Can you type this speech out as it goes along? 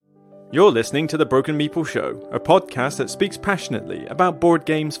You're listening to The Broken Meeple Show, a podcast that speaks passionately about board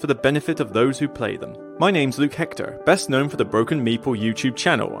games for the benefit of those who play them. My name's Luke Hector, best known for the Broken Meeple YouTube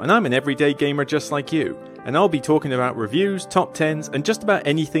channel, and I'm an everyday gamer just like you. And I'll be talking about reviews, top 10s, and just about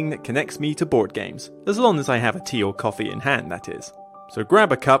anything that connects me to board games, as long as I have a tea or coffee in hand, that is. So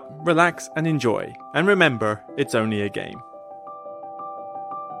grab a cup, relax, and enjoy. And remember, it's only a game.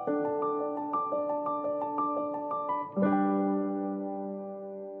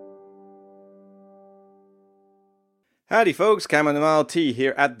 Howdy folks, Chamomile Tea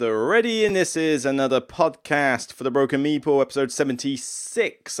here at the ready, and this is another podcast for the Broken Meeple, episode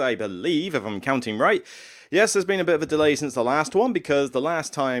 76, I believe, if I'm counting right. Yes, there's been a bit of a delay since the last one, because the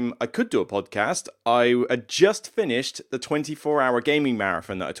last time I could do a podcast, I had just finished the 24-hour gaming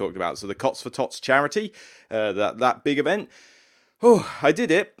marathon that I talked about, so the Cots for Tots charity, that big event. Oh, I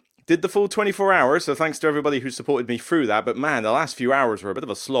did it. Did the full 24 hours, so thanks to everybody who supported me through that, but man, the last few hours were a bit of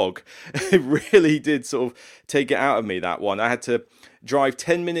a slog. It really did sort of take it out of me, that one. I had to drive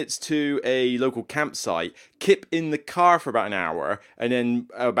 10 minutes to a local campsite, kip in the car for about an hour, and then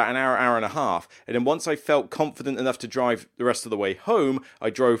about an hour and a half, and then once I felt confident enough to drive the rest of the way home, I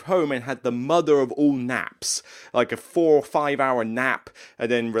drove home and had the mother of all naps, like a 4 or 5 hour nap,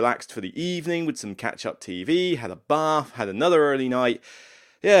 and then relaxed for the evening with some catch-up TV, had a bath, had another early night.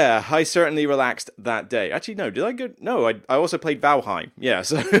 Yeah, I certainly relaxed that day. Actually, no, did I go? No, I also played Valheim. Yeah,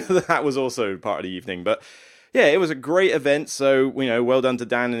 so that was also part of the evening. But yeah, it was a great event. So, well done to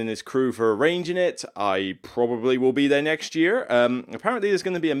Dan and his crew for arranging it. I probably will be there next year. Apparently, there's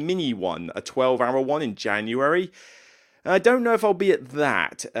going to be a mini one, a 12-hour one in January. I don't know if I'll be at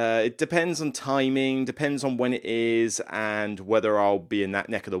that. It depends on timing, depends on when it is, and whether I'll be in that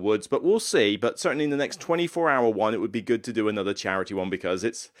neck of the woods, but we'll see. But certainly in the next 24-hour one, it would be good to do another charity one, because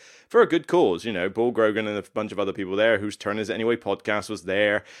it's for a good cause. Paul Grogan and a bunch of other people there, whose Turn Is It Anyway podcast was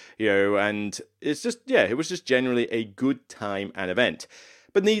there, and it's just, it was just generally a good time and event.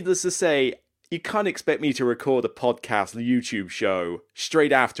 But needless to say, you can't expect me to record a podcast, YouTube show,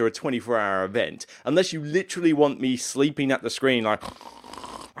 straight after a 24-hour event, unless you literally want me sleeping at the screen like,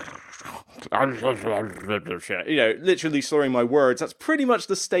 literally slurring my words. That's pretty much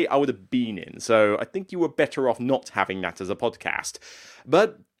the state I would have been in, so I think you were better off not having that as a podcast.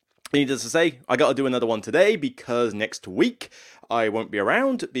 But needless to say, I got to do another one today, because next week I won't be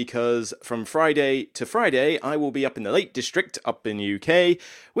around, because from Friday to Friday I will be up in the Lake District up in the UK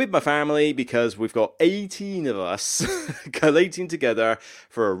with my family, because we've got 18 of us collating together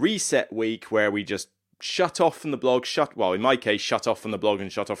for a reset week where we just shut off from the blog, in my case, shut off from the blog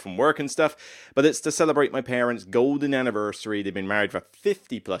and shut off from work and stuff, but it's to celebrate my parents' golden anniversary. They've been married for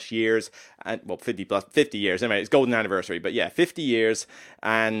 50 plus years, 50 years, anyway, it's golden anniversary, but 50 years,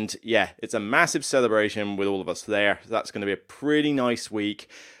 and it's a massive celebration with all of us there. So that's going to be a pretty nice week.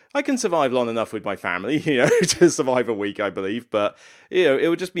 I can survive long enough with my family, to survive a week, I believe, but, it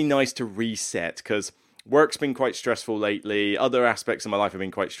would just be nice to reset, because work's been quite stressful lately. Other aspects of my life have been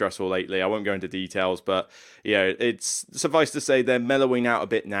quite stressful lately. I won't go into details, but it's suffice to say they're mellowing out a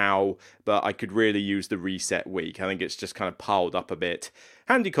bit now, but I could really use the reset week. I think it's just kind of piled up a bit.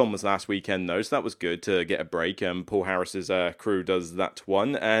 HandyCon was last weekend though, so that was good to get a break. Paul Harris's crew does that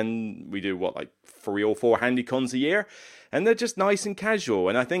one, and we do 3 or 4 HandyCons a year, and they're just nice and casual.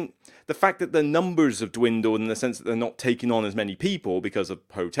 And I think the fact that the numbers have dwindled in the sense that they're not taking on as many people because of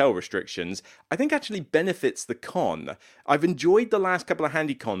hotel restrictions, I think actually benefits the con. I've enjoyed the last couple of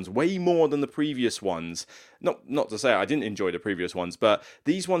HandyCons way more than the previous ones. Not to say I didn't enjoy the previous ones, but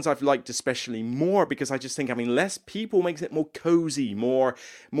these ones I've liked especially more, because I just think having less people makes it more cozy, more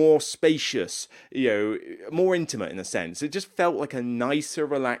spacious, more intimate in a sense. It just felt like a nicer,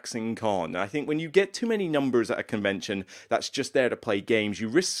 relaxing con. I think when you get too many numbers at a convention that's just there to play games, you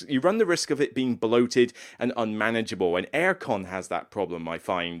run the risk of it being bloated and unmanageable, and Aircon has that problem, I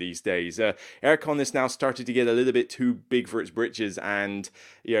find, these days. Aircon is now started to get a little bit too big for its britches, and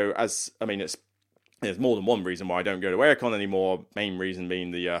there's more than one reason why I don't go to Aircon anymore. Main reason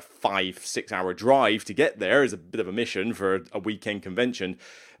being the 5-6 hour drive to get there is a bit of a mission for a weekend convention.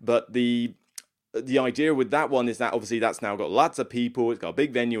 But the idea with that one is that obviously that's now got lots of people, it's got a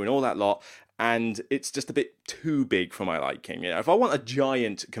big venue and all that lot, and it's just a bit too big for my liking. If I want a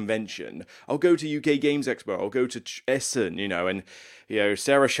giant convention, I'll go to UK Games Expo, I'll go to Essen, and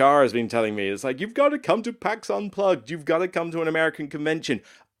Sarah Shah has been telling me, it's like, you've got to come to PAX Unplugged, you've got to come to an American convention.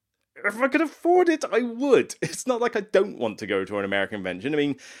 If I could afford it, I would. It's not like I don't want to go to an American convention. I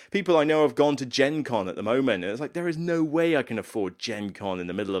mean, people I know have gone to Gen Con at the moment, and it's like, there is no way I can afford Gen Con in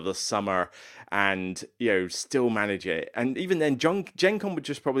the middle of the summer and, still manage it. And even then, Gen Con would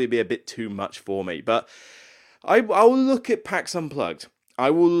just probably be a bit too much for me. But I'll look at PAX Unplugged. I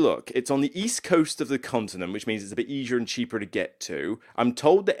will look. It's on the east coast of the continent, which means it's a bit easier and cheaper to get to. I'm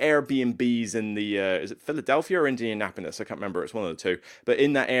told the Airbnbs in the, is it Philadelphia or Indianapolis? I can't remember. It's one of the two. But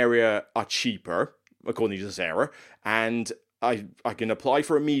in that area are cheaper, according to Sarah. And I can apply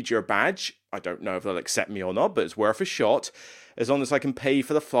for a media badge. I don't know if they'll accept me or not, but it's worth a shot. As long as I can pay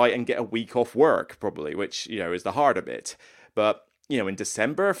for the flight and get a week off work, probably, which, is the harder bit. But in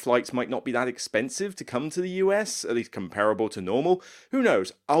December, flights might not be that expensive to come to the US, at least comparable to normal. Who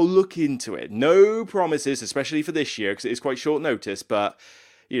knows? I'll look into it. No promises, especially for this year, because it is quite short notice. But,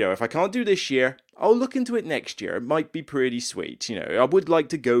 if I can't do this year, I'll look into it next year. It might be pretty sweet. I would like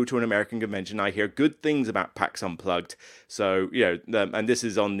to go to an American convention. I hear good things about PAX Unplugged. So, and this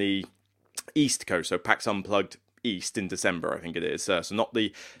is on the East Coast, so PAX Unplugged East in December, I think it is. So not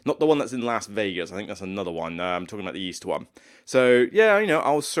the one that's in Las Vegas. I think that's another one. I'm talking about the East one. So yeah,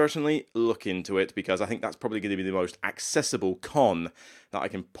 I'll certainly look into it because I think that's probably going to be the most accessible con that I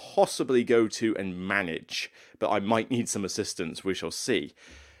can possibly go to and manage. But I might need some assistance. We shall see.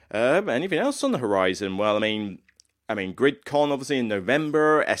 Anything else on the horizon? Well, I mean, GridCon obviously in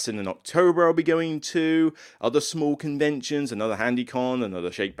November, Essen in October I'll be going to, other small conventions, another HandyCon,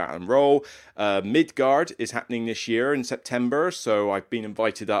 another Shake, Battle and Roll. Midgard is happening this year in September, so I've been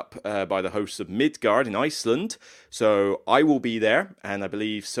invited up by the hosts of Midgard in Iceland, so I will be there, and I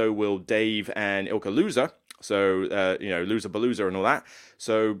believe so will Dave and Ilka Loser. So, Loser Balooza and all that.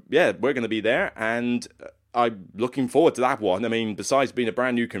 So, yeah, we're going to be there, and I'm looking forward to that one. I mean, besides being a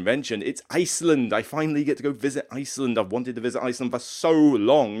brand new convention, it's Iceland. I finally get to go visit Iceland. I've wanted to visit Iceland for so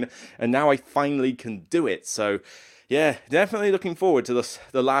long, and now I finally can do it. So, yeah, definitely looking forward to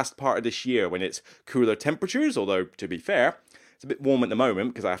the last part of this year when it's cooler temperatures, although, to be fair, it's a bit warm at the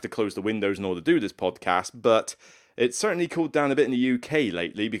moment because I have to close the windows in order to do this podcast, but it's certainly cooled down a bit in the UK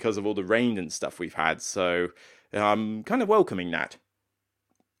lately because of all the rain and stuff we've had, so I'm kind of welcoming that.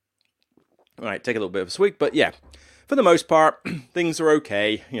 Right, take a little bit of a swig, but yeah, for the most part, things are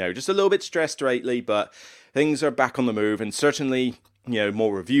okay. Just a little bit stressed lately, but things are back on the move, and certainly,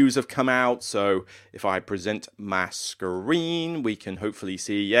 more reviews have come out, so if I present my screen, we can hopefully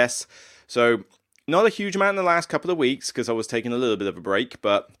see, yes. So, not a huge amount in the last couple of weeks, because I was taking a little bit of a break,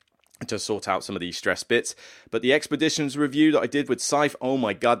 but to sort out some of these stress bits. But the Expeditions review that I did with Scythe, oh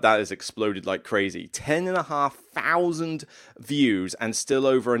my god, that has exploded like crazy. 10,500 views and still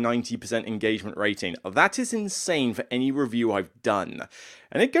over a 90% engagement rating. That is insane for any review I've done.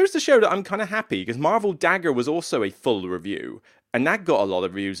 And it goes to show that I'm kind of happy, because Marvel Dagger was also a full review, and that got a lot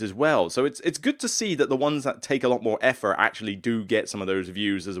of views as well. So it's good to see that the ones that take a lot more effort actually do get some of those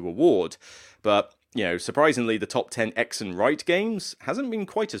views as a reward. But surprisingly, the top 10 X and Right games hasn't been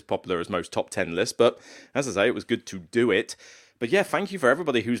quite as popular as most top 10 lists, but as I say, it was good to do it. But yeah, thank you for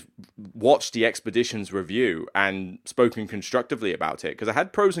everybody who's watched the Expeditions review and spoken constructively about it, because I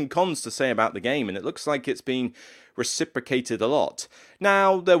had pros and cons to say about the game, and it looks like it's been reciprocated a lot.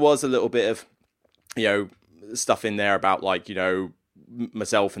 Now, there was a little bit of, stuff in there about,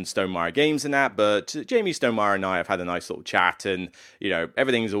 myself and Stonemaier Games and that, but Jamie Stonemaier and I have had a nice little chat, and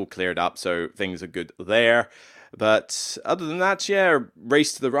everything's all cleared up, so things are good there. But other than that, yeah,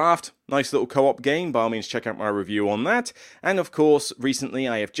 Race to the Raft, nice little co-op game. By all means, check out my review on that. And of course, recently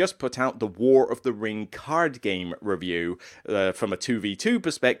I have just put out the War of the Ring card game review from a 2v2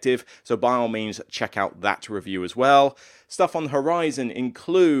 perspective, so by all means, check out that review as well. Stuff on the horizon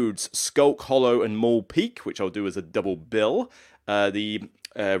includes Skulk Hollow and Mole Peak, which I'll do as a double bill. The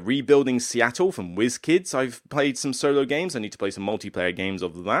Rebuilding Seattle from WizKids, I've played some solo games. I need to play some multiplayer games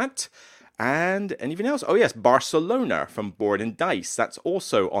of that. And anything else? Oh yes, Barcelona from Board and Dice. That's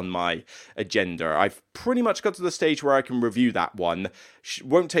also on my agenda. I've pretty much got to the stage where I can review that one.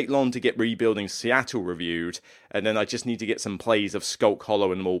 Won't take long to get Rebuilding Seattle reviewed. And then I just need to get some plays of Skulk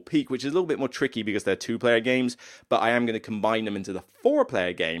Hollow and Mole Peak, which is a little bit more tricky because they're 2-player games. But I am going to combine them into the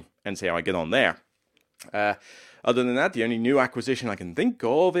 4-player game and see how I get on there. Other than that, the only new acquisition I can think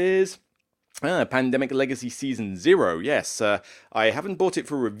of is Pandemic Legacy Season 0. Yes, I haven't bought it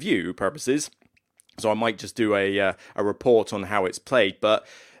for review purposes, so I might just do a report on how it's played. But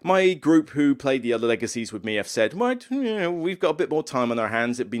my group who played the other Legacies with me have said, we've got a bit more time on our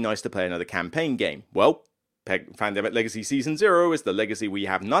hands. It'd be nice to play another campaign game. Well, Pandemic Legacy Season 0 is the Legacy we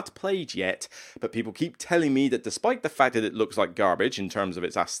have not played yet, but people keep telling me that despite the fact that it looks like garbage in terms of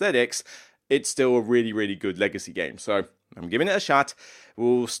its aesthetics, it's still a really, really good Legacy game. So I'm giving it a shot.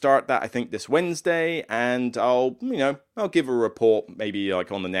 We'll start that, I think, this Wednesday, and I'll give a report maybe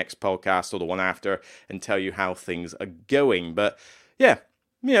like on the next podcast or the one after and tell you how things are going. But yeah,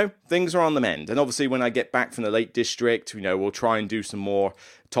 things are on the mend. And obviously, when I get back from the Lake District, we'll try and do some more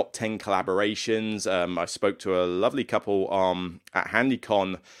top 10 collaborations. I spoke to a lovely couple at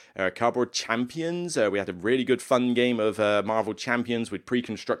HandyCon, Cardboard Champions. We had a really good fun game of Marvel Champions with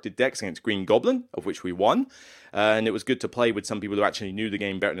pre-constructed decks against Green Goblin, of which we won. And it was good to play with some people who actually knew the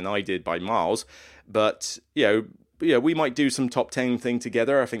game better than I did by miles. But, we might do some top 10 thing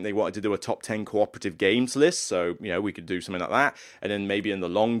together. I think they wanted to do a top 10 cooperative games list, so, we could do something like that. And then maybe in the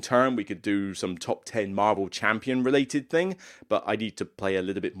long term, we could do some top 10 Marvel Champion related thing. But I need to play a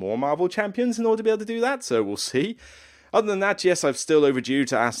little bit more Marvel Champions in order to be able to do that, so we'll see. Other than that, yes, I'm still overdue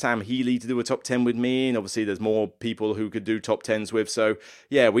to ask Sam Healy to do a top 10 with me, and obviously there's more people who could do top 10s with, so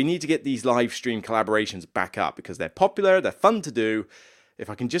yeah, we need to get these live stream collaborations back up, because they're popular, they're fun to do. If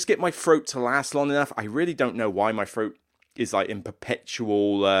I can just get my throat to last long enough, I really don't know why my throat is like in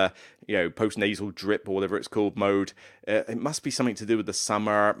perpetual, post-nasal drip or whatever it's called mode. It must be something to do with the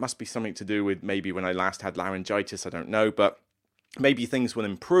summer, it must be something to do with maybe when I last had laryngitis, I don't know, but maybe things will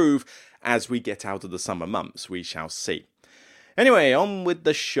improve as we get out of the summer months. We shall see. Anyway, on with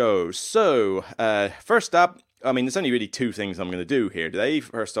the show. So, first up, there's only really two things I'm going to do here today.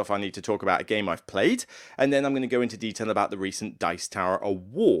 First off, I need to talk about a game I've played, and then I'm going to go into detail about the recent Dice Tower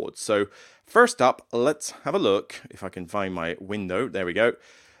Awards. So, first up, let's have a look, if I can find my window. There we go.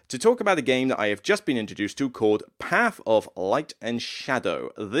 To talk about a game that I have just been introduced to called Path of Light and Shadow.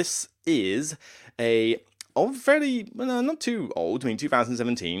 This is not too old,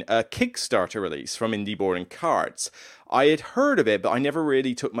 2017, a Kickstarter release from Indie Board and Cards. I had heard of it, but I never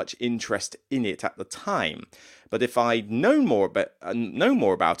really took much interest in it at the time. But if I'd known more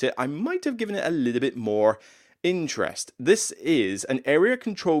about it, I might have given it a little bit more interest. This is an area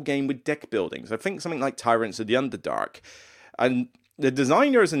control game with deck building. So I think something like Tyrants of the Underdark. And the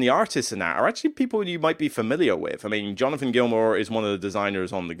designers and the artists in that are actually people you might be familiar with. Jonathan Gilmour is one of the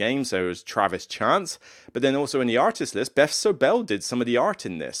designers on the game, so is Travis Chance. But then also in the artist list, Beth Sobel did some of the art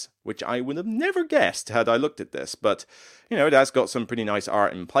in this, which I would have never guessed had I looked at this. But, it has got some pretty nice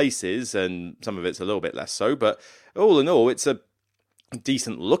art in places, and some of it's a little bit less so. But all in all, it's a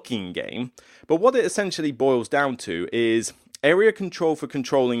decent looking game. But what it essentially boils down to is area control for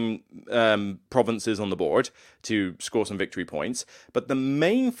controlling provinces on the board to score some victory points. But the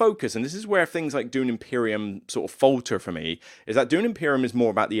main focus, and this is where things like Dune Imperium sort of falter for me, is that Dune Imperium is more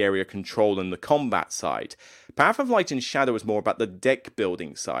about the area control and the combat side. Path of Light and Shadow is more about the deck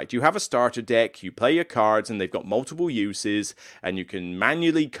building side. You have a starter deck, you play your cards, and they've got multiple uses, and you can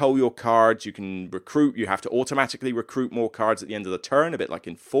manually cull your cards, you can recruit, you have to automatically recruit more cards at the end of the turn, a bit like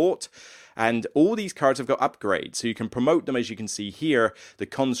in Fort. And all these cards have got upgrades, so you can promote them, as you can see here. The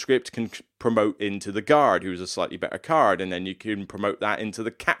Conscript can promote into the Guard, who's a slightly better card, and then you can promote that into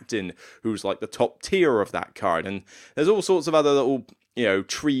the Captain, who's like the top tier of that card. And there's all sorts of other little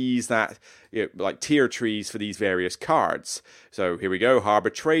trees that, like tier trees for these various cards. So here we go, Harbour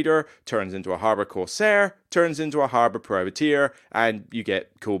Trader turns into a Harbour Corsair, turns into a Harbour Privateer, and you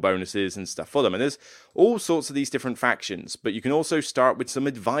get cool bonuses and stuff for them. And there's all sorts of these different factions, but you can also start with some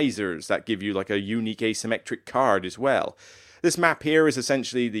advisors that give you like a unique asymmetric card as well. This map here is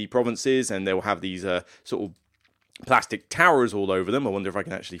essentially the provinces, and they'll have these sort of plastic towers all over them. I wonder if I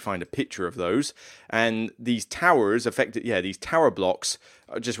can actually find a picture of those. And these towers these tower blocks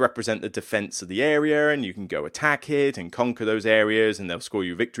just represent the defense of the area, and you can go attack it and conquer those areas, and they'll score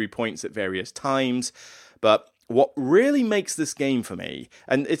you victory points at various times. But what really makes this game for me,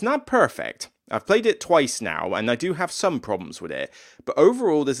 and it's not perfect, I've played it twice now, and I do have some problems with it, but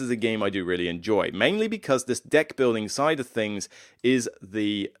overall this is a game I do really enjoy, mainly because this deck building side of things is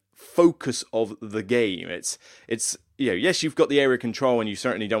the focus of the game. It's yes, you've got the area control, and you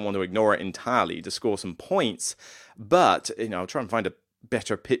certainly don't want to ignore it entirely to score some points, but I'll try and find a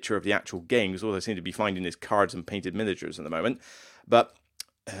better picture of the actual game, because all I seem to be finding is cards and painted miniatures at the moment. But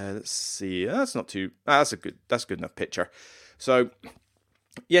let's see, that's a good enough picture. So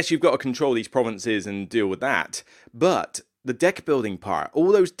yes, you've got to control these provinces and deal with that, but the deck building part,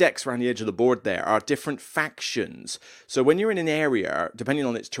 all those decks around the edge of the board there are different factions. So when you're in an area, depending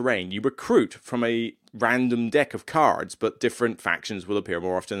on its terrain, you recruit from a random deck of cards, but different factions will appear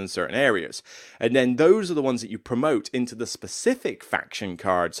more often in certain areas. And then those are the ones that you promote into the specific faction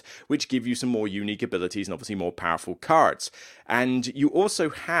cards, which give you some more unique abilities and obviously more powerful cards. And you also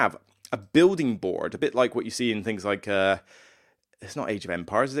have a building board, a bit like what you see in things like it's not Age of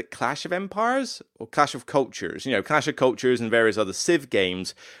Empires, is it Clash of Empires? Or Clash of Cultures? Clash of Cultures and various other Civ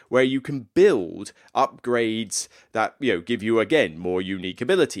games where you can build upgrades that, give you, again, more unique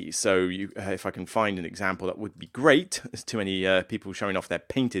abilities. So if I can find an example, that would be great. There's too many people showing off their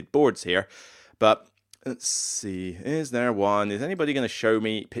painted boards here. But Let's see, is there one? Is anybody going to show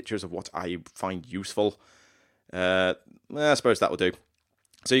me pictures of what I find useful? I suppose that will do.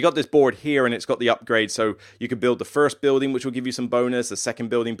 So you got this board here, and it's got the upgrade, so you can build the first building, which will give you some bonus, the second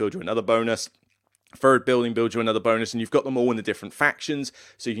building, build you another bonus, third building, build you another bonus, and you've got them all in the different factions,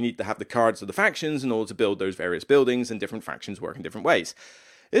 so you need to have the cards of the factions in order to build those various buildings, and different factions work in different ways.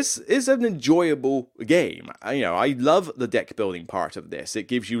 This is an enjoyable game. I love the deck building part of this. It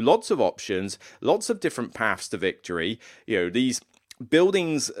gives you lots of options, lots of different paths to victory. These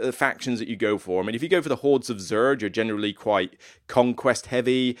buildings, factions that you go for. I mean, if you go for the Hordes of Zerg, you're generally quite conquest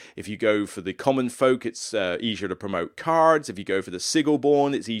heavy. If you go for the common folk, it's easier to promote cards. If you go for the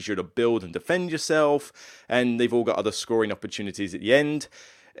Sigelborn, it's easier to build and defend yourself. And they've all got other scoring opportunities at the end.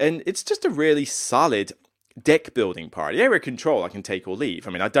 And it's just a really solid deck building part. Area control I can take or leave. I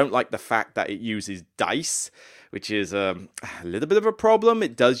mean, I don't like the fact that it uses dice, which is a little bit of a problem.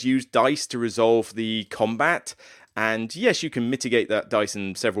 It does use dice to resolve the combat. And yes, you can mitigate that dice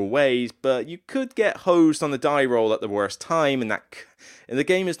in several ways, but you could get hosed on the die roll at the worst time, and the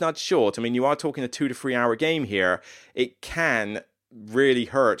game is not short. I mean, you are talking a 2 to 3 hour game here. It can really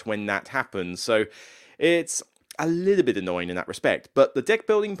hurt when that happens, so it's a little bit annoying in that respect. But the deck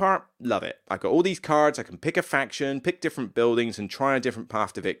building part, love it. I've got all these cards, I can pick a faction, pick different buildings, and try a different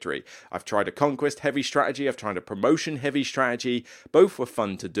path to victory. I've tried a conquest heavy strategy, I've tried a promotion heavy strategy. Both were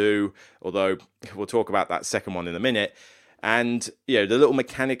fun to do, although we'll talk about that second one in a minute. And the little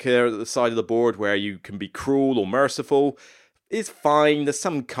mechanic there at the side of the board where you can be cruel or merciful is fine. There's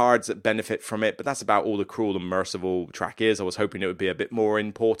some cards that benefit from it, but that's about all the cruel and merciful track is. I was hoping it would be a bit more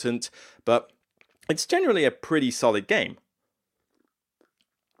important, but it's generally a pretty solid game.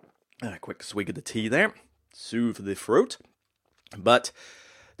 A quick swig of the tea there. Soothe the throat. But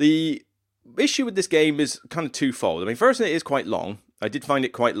the issue with this game is kind of twofold. I mean, first, it is quite long. I did find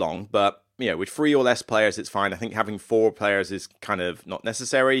it quite long, but with 3 or less players, it's fine. I think having 4 players is kind of not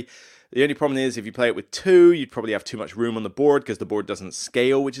necessary. The only problem is if you play it with 2, you'd probably have too much room on the board because the board doesn't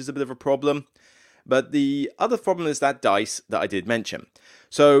scale, which is a bit of a problem. But the other problem is that dice that I did mention.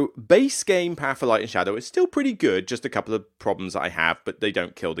 So, base game Path of Light and Shadow is still pretty good, just a couple of problems that I have, but they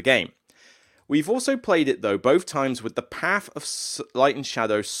don't kill the game. We've also played it, though, both times with the Path of Light and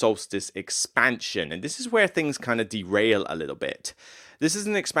Shadow Solstice expansion, and this is where things kind of derail a little bit. This is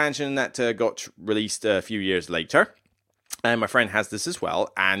an expansion that got released a few years later. And my friend has this as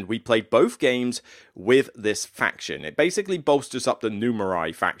well, and we played both games with this faction. It basically bolsters up the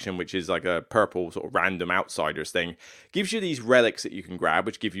Numerai faction, which is like a purple sort of random outsiders thing. Gives you these relics that you can grab,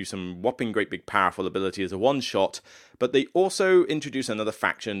 which give you some whopping great big powerful ability as a one-shot. But they also introduce another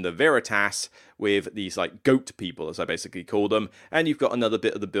faction, the Veritas, with these like goat people, as I basically call them. And you've got another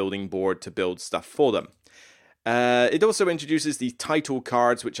bit of the building board to build stuff for them. It also introduces these title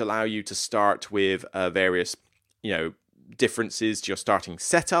cards, which allow you to start with various, differences to your starting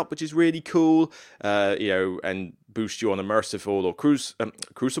setup, which is really cool, and boost you on a merciful or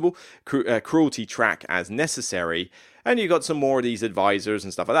cruelty track as necessary. And you got some more of these advisors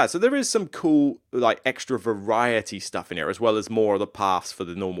and stuff like that. So there is some cool, like, extra variety stuff in here, as well as more of the paths for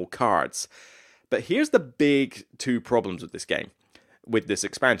the normal cards. But here's the big 2 problems with this game. With this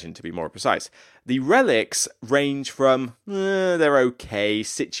expansion, to be more precise. The relics range from, they're okay,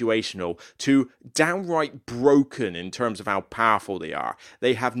 situational, to downright broken in terms of how powerful they are.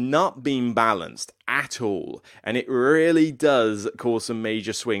 They have not been balanced at all, and it really does cause some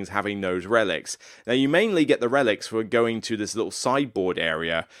major swings having those relics. Now, you mainly get the relics for going to this little sideboard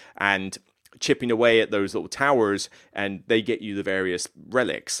area and chipping away at those little towers, and they get you the various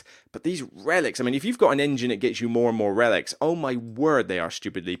relics. But these relics, I mean, if you've got an engine, it gets you more and more relics. Oh my word, they are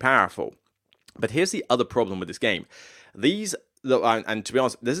stupidly powerful. But here's the other problem with this game. These, and to be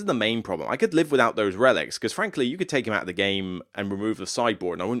honest, this is the main problem. I could live without those relics, because frankly, you could take them out of the game and remove the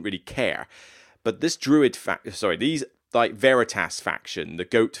sideboard, and I wouldn't really care. But this these like Veritas faction, the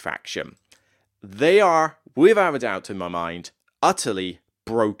Goat faction, they are, without a doubt in my mind, utterly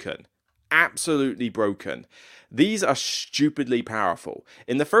broken. Absolutely broken. These are stupidly powerful.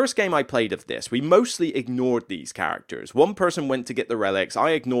 In the first game I played of this, we mostly ignored these characters. One person went to get the relics,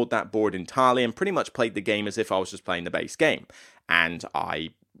 I ignored that board entirely and pretty much played the game as if I was just playing the base game. And I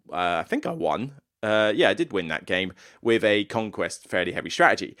think I won. I did win that game with a conquest fairly heavy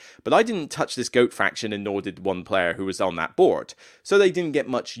strategy. But I didn't touch this Goat faction, and nor did one player who was on that board. So they didn't get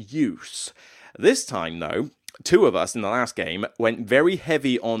much use. This time, though, 2 of us in the last game went very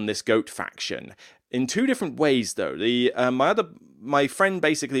heavy on this Goat faction. In 2 different ways, though. My other my friend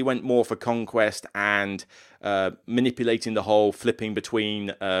basically went more for conquest and manipulating the whole flipping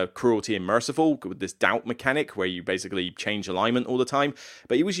between cruelty and merciful with this doubt mechanic where you basically change alignment all the time.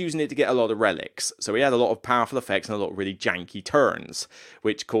 But he was using it to get a lot of relics. So he had a lot of powerful effects and a lot of really janky turns,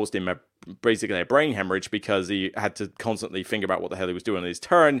 which caused him basically a brain hemorrhage because he had to constantly think about what the hell he was doing on his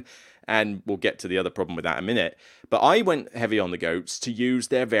turn. And we'll get to the other problem with that in a minute. But I went heavy on the goats to use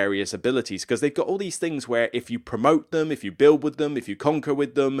their various abilities because they've got all these things where if you promote them, if you build with them, if you conquer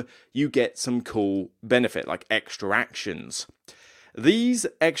with them, you get some cool benefit like extra actions. These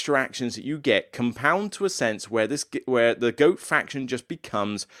extra actions that you get compound to a sense where the goat faction just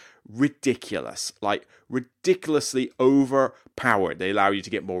becomes ridiculous, like ridiculously overpowered. They allow you to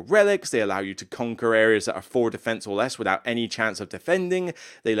get more relics, they allow you to conquer areas that are 4 defense or less without any chance of defending,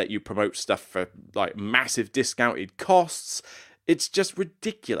 they let you promote stuff for like massive discounted costs. It's just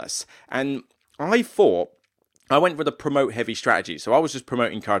ridiculous. And I went with a promote heavy strategy, so I was just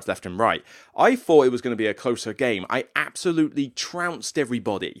promoting cards left and right. I thought it was going to be a closer game. I absolutely trounced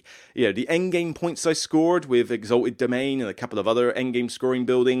everybody. You know, the endgame points I scored with Exalted Domain and a couple of other endgame scoring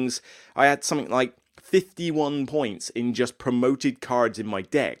buildings, I had something like 51 points in just promoted cards in my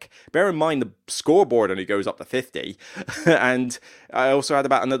deck. Bear in mind the scoreboard only goes up to 50, and I also had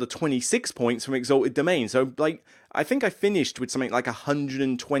about another 26 points from Exalted Domain. So, like, I think I finished with something like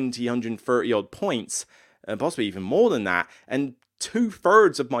 120, 130 odd points. Possibly even more than that, and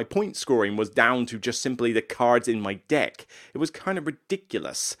 2/3 of my point scoring was down to just simply the cards in my deck. It was kind of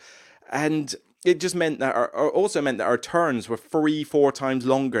ridiculous, and it just meant that our turns were 3-4 times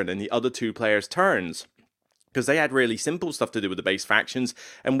longer than the other two players' turns, because they had really simple stuff to do with the base factions,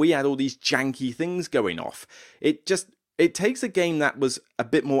 and we had all these janky things going off. It takes a game that was a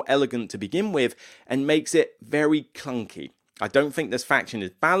bit more elegant to begin with and makes it very clunky. I don't think this faction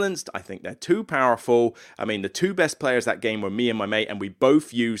is balanced. I think they're too powerful. I mean, the two best players that game were me and my mate, and we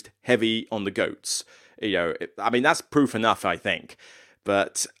both used heavy on the goats. You know, that's proof enough, I think.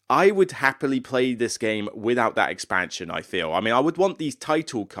 But I would happily play this game without that expansion, I feel. I mean, I would want these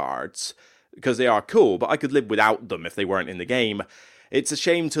title cards because they are cool, but I could live without them if they weren't in the game. It's a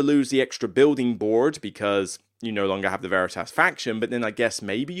shame to lose the extra building board because you no longer have the Veritas faction, but then I guess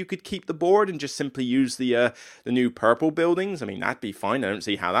maybe you could keep the board and just simply use the new purple buildings. I mean, that'd be fine. I don't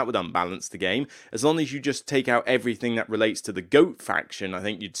see how that would unbalance the game. As long as you just take out everything that relates to the GOAT faction, I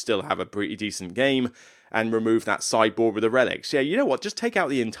think you'd still have a pretty decent game and remove that sideboard with the relics. Yeah, you know what? Just take out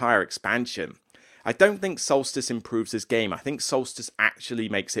the entire expansion. I don't think Solstice improves this game. I think Solstice actually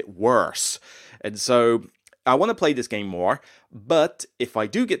makes it worse. And so I want to play this game more, but if I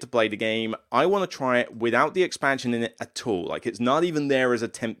do get to play the game, I want to try it without the expansion in it at all. Like, it's not even there as a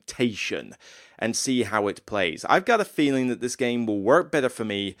temptation, and see how it plays. I've got a feeling that this game will work better for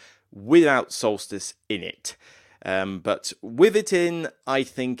me without Solstice in it. But with it in, I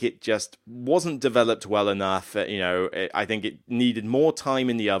think it just wasn't developed well enough. I think it needed more time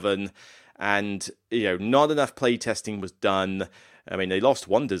in the oven, and not enough playtesting was done. I mean, they lost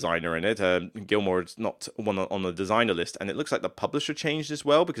one designer in it. Gilmore is not one on the designer list, and it looks like the publisher changed as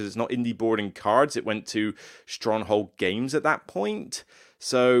well because it's not Indie Board and Cards. It went to Stronghold Games at that point.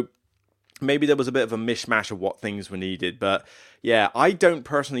 So maybe there was a bit of a mishmash of what things were needed. But yeah, I don't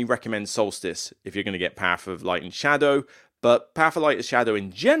personally recommend Solstice if you're going to get Path of Light and Shadow. But Path of Light and Shadow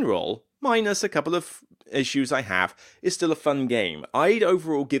in general, minus a couple of issues I have, is still a fun game. I'd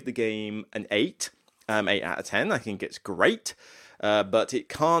overall give the game an 8. 8 out of 10. I think it's great. But it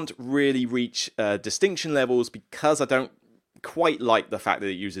can't really reach distinction levels because I don't quite like the fact that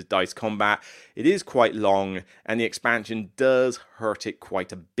it uses dice combat. It is quite long, and the expansion does hurt it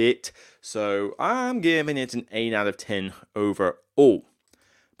quite a bit. So I'm giving it an 8 out of 10 overall.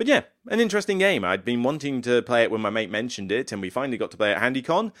 But yeah, an interesting game. I'd been wanting to play it when my mate mentioned it, and we finally got to play at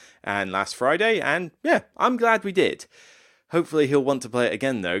HandyCon and last Friday, and yeah, I'm glad we did. Hopefully he'll want to play it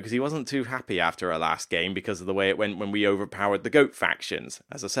again, though, because he wasn't too happy after our last game because of the way it went when we overpowered the GOAT factions.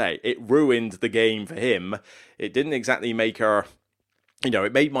 As I say, it ruined the game for him. It didn't exactly make her...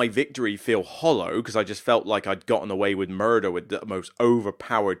 it made my victory feel hollow because I just felt like I'd gotten away with murder with the most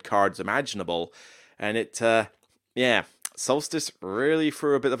overpowered cards imaginable. And Solstice really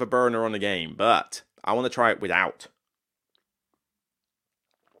threw a bit of a burner on the game, but I want to try it without.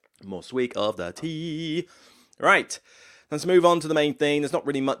 More swig of the tea. Right. Let's move on to the main thing. There's not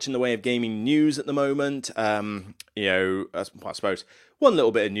really much in the way of gaming news at the moment. I suppose one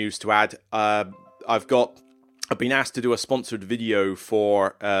little bit of news to add. I've been asked to do a sponsored video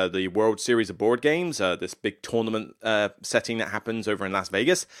for the World Series of Board Games, this big tournament setting that happens over in Las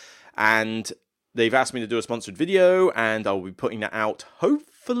Vegas. And they've asked me to do a sponsored video, and I'll be putting that out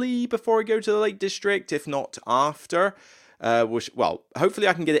hopefully before I go to the Lake District, if not after. Well, hopefully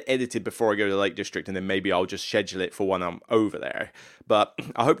I can get it edited before I go to the Lake District, and then maybe I'll just schedule it for when I'm over there. But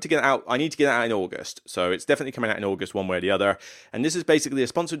I hope to get it out. I need to get it out in August, so it's definitely coming out in August one way or the other. And this is basically a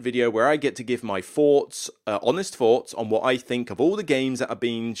sponsored video where I get to give my thoughts, honest thoughts on what I think of all the games that are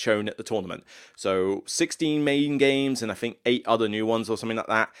being shown at the tournament. So 16 main games and I think 8 other new ones or something like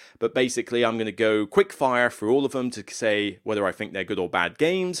that. But basically I'm going to go quick fire through all of them to say whether I think they're good or bad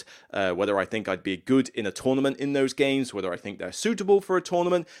games, whether I think I'd be good in a tournament in those games, whether I think they're suitable for a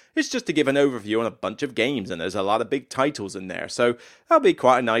tournament. It's just to give an overview on a bunch of games, and there's a lot of big titles in there. So that'll be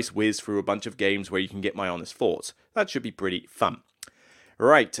quite a nice whiz through a bunch of games where you can get my honest thoughts. That should be pretty fun.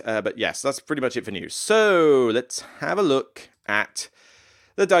 Right, but yes, that's pretty much it for news. So let's have a look at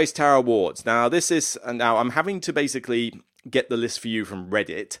the Dice Tower Awards. Now I'm having to basically get the list for you from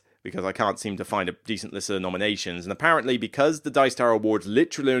Reddit, because I can't seem to find a decent list of the nominations. And apparently, because the Dice Tower Awards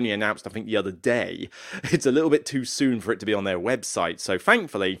literally only announced, I think, the other day, it's a little bit too soon for it to be on their website. So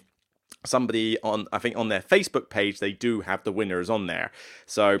thankfully, somebody on their Facebook page, they do have the winners on there.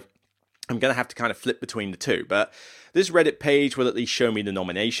 So I'm going to have to kind of flip between the two. But this Reddit page will at least show me the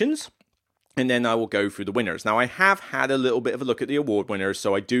nominations, and then I will go through the winners. Now, I have had a little bit of a look at the award winners,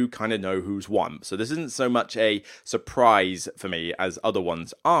 so I do kind of know who's won. So this isn't so much a surprise for me as other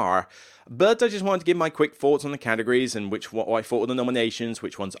ones are, but I just wanted to give my quick thoughts on the categories and what I thought of the nominations,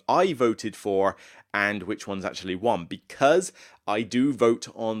 which ones I voted for, and which ones actually won, because I do vote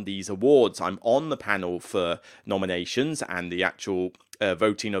on these awards. I'm on the panel for nominations and the actual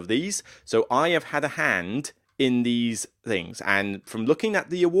voting of these, so I have had a hand in these things, and from looking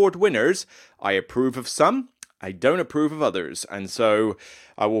at the award winners, I approve of some, I don't approve of others, and so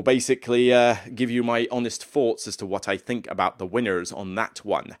I will basically give you my honest thoughts as to what I think about the winners on that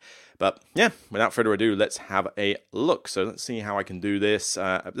one. But yeah, without further ado, let's have a look. So let's see how I can do this.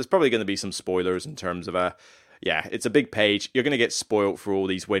 There's probably going to be some spoilers in terms of yeah, it's a big page. You're going to get spoiled for all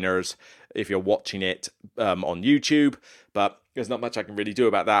these winners if you're watching it on YouTube, but there's not much I can really do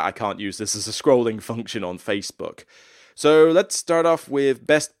about that. I can't use this as a scrolling function on Facebook. So let's start off with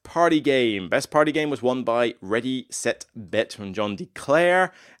Best Party Game. Best Party Game was won by Ready, Set, Bet from John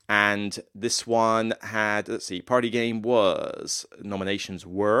DeClaire. And this one had, let's see, Party Game was, nominations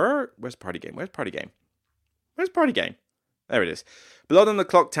were, where's Party Game? Where's Party Game? Where's Party Game? There it is. Blood on the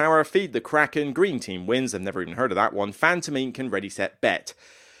Clock Tower, Feed the Kraken, Green Team wins. I've never even heard of that one. Phantom Inc. and Ready, Set, Bet.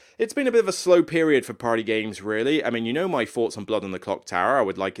 It's been a bit of a slow period for party games, really. I mean, you know my thoughts on Blood on the Clock Tower. I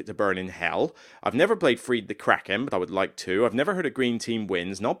would like it to burn in hell. I've never played Feed the Kraken, but I would like to. I've never heard of Green Team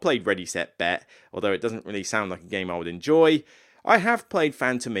Wins, not played Ready, Set, Bet, although it doesn't really sound like a game I would enjoy. I have played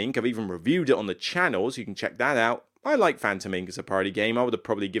Phantom Inc. I've even reviewed it on the channel, so you can check that out. I like Phantom Inc. as a party game. I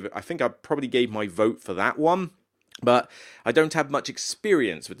think I probably gave my vote for that one. But I don't have much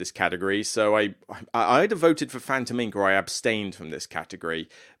experience with this category, so I either voted for Phantom Inc. or I abstained from this category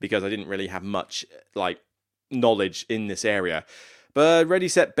because I didn't really have much knowledge in this area. But Ready,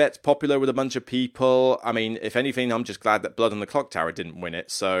 Set, Bet's popular with a bunch of people. I mean, if anything, I'm just glad that Blood on the Clock Tower didn't win it.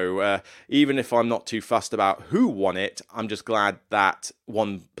 So even if I'm not too fussed about who won it, I'm just glad that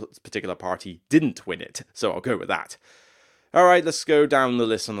one particular party didn't win it. So I'll go with that. All right, let's go down the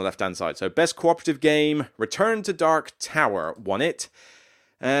list on the left-hand side. So Best Cooperative Game, Return to Dark Tower won it.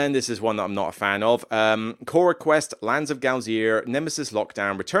 And this is one that I'm not a fan of. Core Quest, Lands of Galzier, Nemesis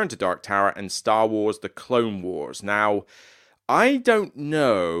Lockdown, Return to Dark Tower, and Star Wars The Clone Wars. Now, I don't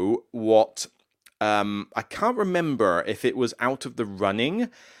know what... I can't remember if it was out of the running,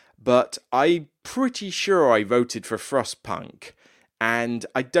 but I'm pretty sure I voted for Frostpunk. And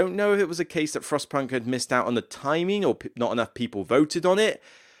I don't know if it was a case that Frostpunk had missed out on the timing or not enough people voted on it.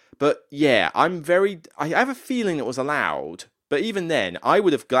 But yeah, I have a feeling it was allowed. But even then, I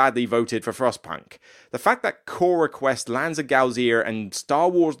would have gladly voted for Frostpunk. The fact that Core Quest, Lands of Galzier, and Star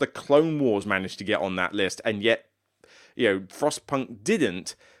Wars The Clone Wars managed to get on that list, and yet, Frostpunk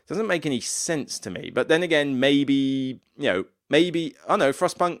didn't, doesn't make any sense to me. But then again, maybe,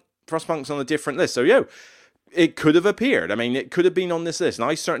 Frostpunk's on a different list. So, it could have appeared. I mean, it could have been on this list, and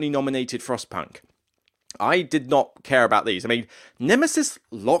I certainly nominated Frostpunk. I did not care about these. I mean, Nemesis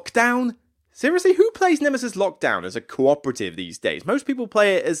Lockdown? Seriously, who plays Nemesis Lockdown as a cooperative these days? Most people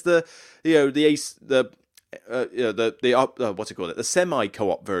play it as the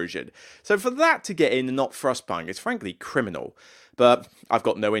semi-co-op version. So for that to get in and not Frostpunk is frankly criminal. But I've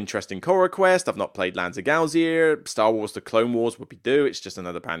got no interest in Core Quest. I've not played Lands of Galzier. Star Wars The Clone Wars would be due. It's just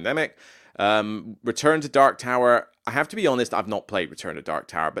another pandemic. Return to Dark Tower. I have to be honest, I've not played Return to Dark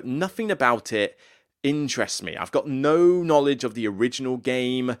Tower, but nothing about it interests me. I've got no knowledge of the original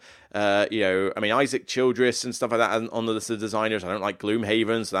game. Isaac Childress and stuff like that on the list of designers. I don't like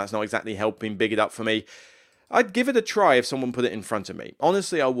Gloomhaven, so that's not exactly helping big it up for me. I'd give it a try if someone put it in front of me.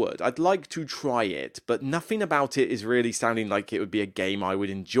 Honestly, I would. I'd like to try it, but nothing about it is really sounding like it would be a game I would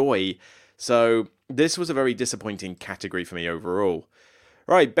enjoy. So this was a very disappointing category for me overall.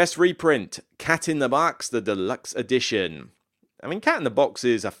 Right, best reprint, Cat in the Box, the Deluxe Edition. I mean, Cat in the Box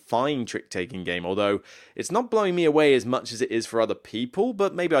is a fine trick-taking game, although it's not blowing me away as much as it is for other people,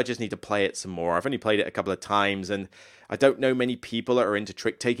 but maybe I just need to play it some more. I've only played it a couple of times, and I don't know many people that are into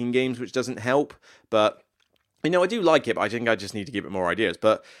trick-taking games, which doesn't help, but I do like it, but I think I just need to give it more ideas.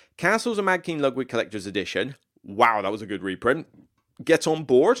 But Castles of Mad King Ludwig Collector's Edition, wow, that was a good reprint. Get on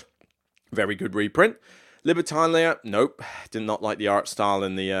Board, very good reprint. Libertalia, nope, did not like the art style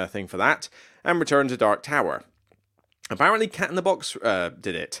and the thing for that. And Return to Dark Tower. Apparently Cat in the Box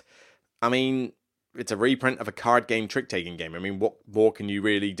did it. I mean, it's a reprint of a card game trick-taking game. I mean, what more can you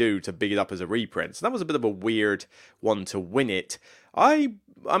really do to big it up as a reprint? So that was a bit of a weird one to win it. I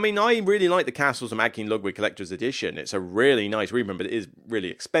really like the Castles of Mad King Ludwig Collector's Edition. It's a really nice reprint, but it is really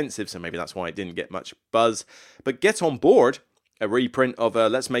expensive, so maybe that's why it didn't get much buzz. But Get on Board, a reprint of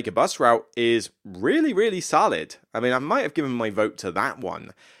Let's Make a Bus Route, is really, really solid. I mean, I might have given my vote to that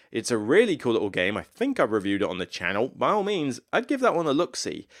one. It's a really cool little game. I think I've reviewed it on the channel. By all means, I'd give that one a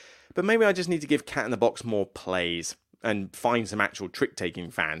look-see. But maybe I just need to give Cat in the Box more plays and find some actual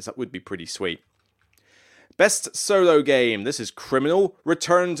trick-taking fans. That would be pretty sweet. Best solo game. This is Criminal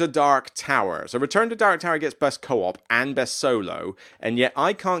Return to Dark Tower. So Return to Dark Tower gets best co-op and best solo, and yet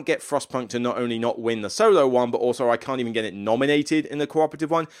I can't get Frostpunk to not only not win the solo one, but also I can't even get it nominated in the cooperative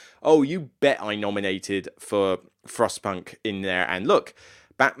one. Oh, you bet I nominated for Frostpunk in there. And look,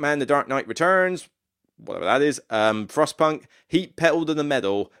 Batman The Dark Knight Returns, whatever that is, Frostpunk, Heat Petal to the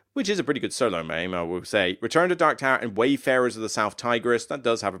Medal, which is a pretty good solo game, I will say. Return to Dark Tower and Wayfarers of the South Tigris, that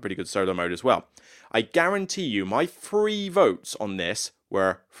does have a pretty good solo mode as well. I guarantee you my 3 votes on this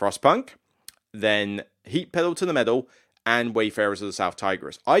were Frostpunk, then Heat Petal to the Medal, and Wayfarers of the South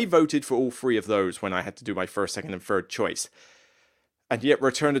Tigris. I voted for all 3 of those when I had to do my first, second, and third choice. And yet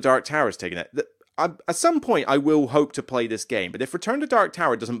Return to Dark Tower has taken it. At some point, I will hope to play this game, but if Return to Dark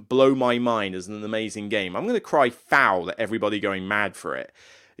Tower doesn't blow my mind as an amazing game, I'm going to cry foul at everybody going mad for it,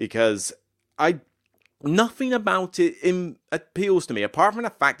 because nothing about it appeals to me, apart from the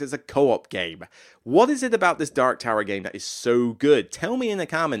fact it's a co-op game. What is it about this Dark Tower game that is so good? Tell me in the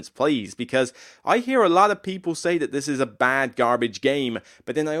comments, please, because I hear a lot of people say that this is a bad, garbage game,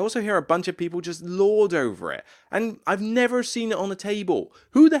 but then I also hear a bunch of people just lord over it, and I've never seen it on the table.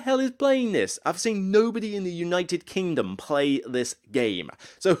 Who the hell is playing this? I've seen nobody in the United Kingdom play this game.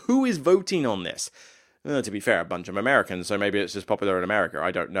 So who is voting on this? To be fair, a bunch of Americans, so maybe it's just popular in America,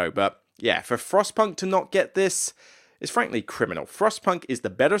 I don't know, but yeah, for Frostpunk to not get this is frankly criminal. Frostpunk is the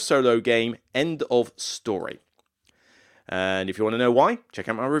better solo game, end of story. And if you want to know why, check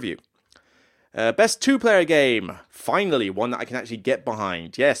out my review. Best 2-player game. Finally, one that I can actually get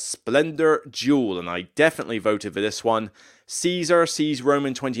behind. Yes, Splendor Duel, and I definitely voted for this one. Caesar sees Rome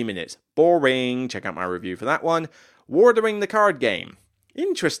in 20 minutes. Boring. Check out my review for that one. War of the Ring, the card game.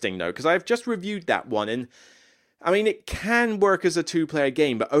 Interesting, though, because I've just reviewed that one, and I mean, it can work as a 2-player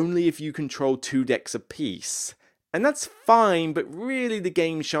game, but only if you control 2 decks apiece. And that's fine, but really the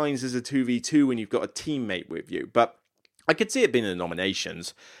game shines as a 2v2 when you've got a teammate with you. But I could see it being in the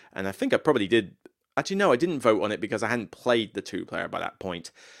nominations, and I think I probably did. Actually, no, I didn't vote on it because I hadn't played the 2-player by that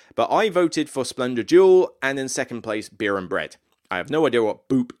point. But I voted for Splendor Duel, and in second place, Beer and Bread. I have no idea what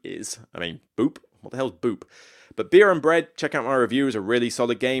Boop is. I mean, Boop? What the hell's Boop? But Beer and Bread, check out my review, is a really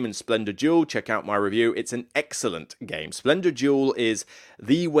solid game, and Splendor Duel, check out my review. It's an excellent game. Splendor Duel is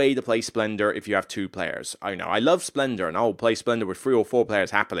the way to play Splendor if you have 2 players. I know, I love Splendor, and I'll play Splendor with 3 or 4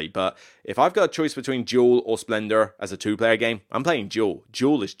 players happily, but if I've got a choice between Duel or Splendor as a 2-player game, I'm playing Duel.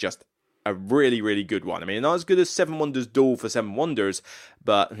 Duel is just a really, really good one. I mean, not as good as Seven Wonders Duel for Seven Wonders,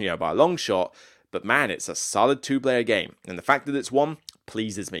 but, by a long shot. But man, it's a solid 2-player game, and the fact that it's one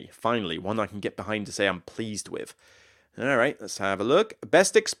pleases me. Finally, one I can get behind to say I'm pleased with. Alright, let's have a look.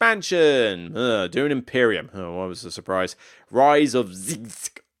 Best expansion. Dune Imperium. Oh, what was the surprise? Rise of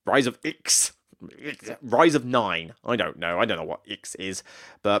Ix. Rise of 9. I don't know what Ix is,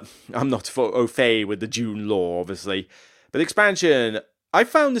 but I'm not au fait with the Dune lore, obviously. But expansion, I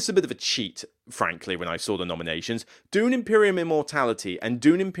found this a bit of a cheat, frankly, when I saw the nominations. Dune Imperium Immortality and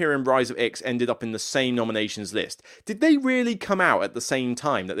Dune Imperium Rise of Ix ended up in the same nominations list. Did they really come out at the same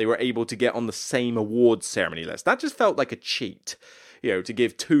time that they were able to get on the same awards ceremony list? That just felt like a cheat, to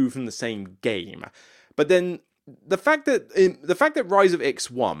give 2 from the same game. But then the fact that Rise of Ix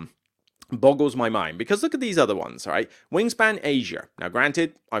won boggles my mind, because look at these other ones, all right? Wingspan Asia. Now,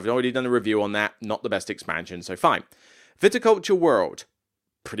 granted, I've already done a review on that, not the best expansion, so fine. Viticulture World.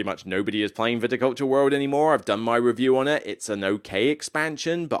 pretty much nobody is playing Viticulture World anymore. I've done my review on it. It's an okay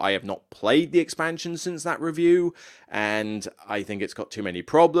expansion, but I have not played the expansion since that review, and I think it's got too many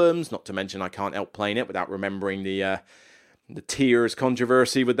problems, not to mention I can't help playing it without remembering the Tears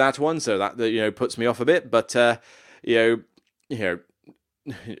controversy with that one, so that puts me off a bit, but like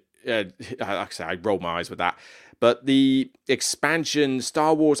I say, I rolled my eyes with that. But the expansion,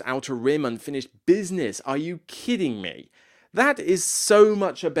 Star Wars Outer Rim Unfinished Business, are you kidding me? That is so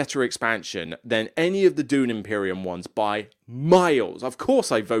much a better expansion than any of the Dune Imperium ones by miles. Of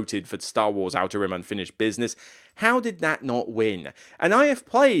course I voted for Star Wars Outer Rim Unfinished Business. How did that not win? And I have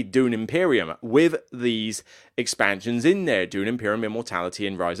played Dune Imperium with these expansions in there, Dune Imperium Immortality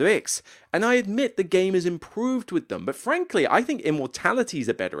and Rise of Ix. And I admit the game is improved with them, but frankly, I think Immortality is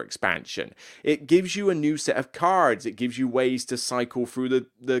a better expansion. It gives you a new set of cards, it gives you ways to cycle through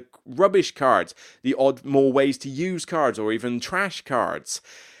the rubbish cards, the odd more ways to use cards, or even trash cards.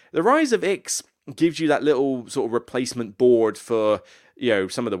 The Rise of Ix gives you that little sort of replacement board for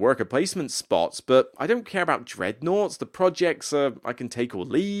some of the worker placement spots, but I don't care about Dreadnoughts. The projects I can take or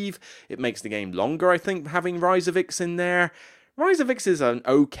leave. It makes the game longer, I think, having Rise of Ix in there. Rise of Ix is an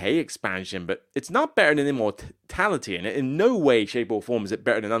okay expansion, but it's not better than Immortality, and in no way, shape, or form is it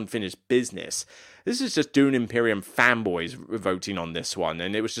better than Unfinished Business. This is just Dune Imperium fanboys voting on this one,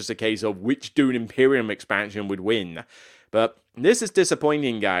 and it was just a case of which Dune Imperium expansion would win. But this is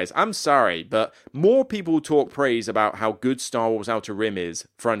disappointing, guys. I'm sorry, but more people talk praise about how good Star Wars Outer Rim is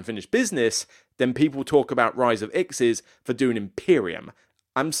for Unfinished Business than people talk about Rise of Ix is for Dune Imperium.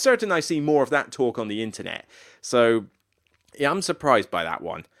 I'm certain I see more of that talk on the internet. So, yeah, I'm surprised by that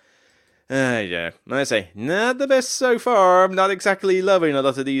one. Yeah, I say, not the best so far. I'm not exactly loving a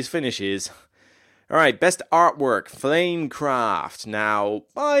lot of these finishes. Alright, best artwork, Flamecraft. Now,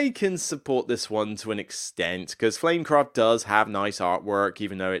 I can support this one to an extent, because Flamecraft does have nice artwork,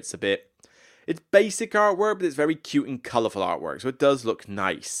 even though it's basic artwork, but it's very cute and colourful artwork, so it does look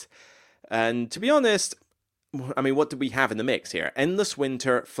nice. And to be honest, I mean, what do we have in the mix here? Endless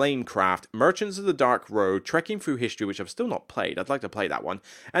Winter, Flamecraft, Merchants of the Dark Road, Trekking Through History, which I've still not played, I'd like to play that one,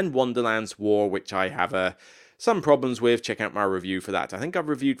 and Wonderland's War, which I have some problems with. Check out my review for that. I think I've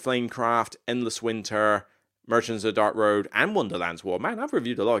reviewed Flamecraft, Endless Winter, Merchants of the Dark Road, and Wonderland's War. Man, I've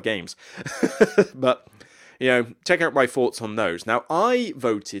reviewed a lot of games. But, check out my thoughts on those. Now, I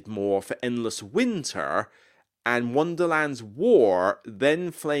voted more for Endless Winter and Wonderland's War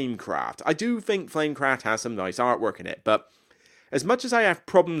than Flamecraft. I do think Flamecraft has some nice artwork in it, but as much as I have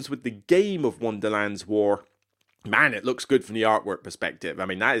problems with the game of Wonderland's War, man, it looks good from the artwork perspective. I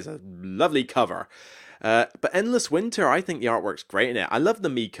mean, that is a lovely cover. But Endless Winter, I think the artwork's great in it. I love the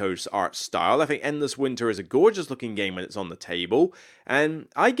Mikos art style. I think Endless Winter is a gorgeous looking game when it's on the table, and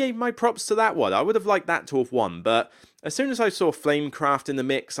I gave my props to that one. I would have liked that to have won, but as soon as I saw Flamecraft in the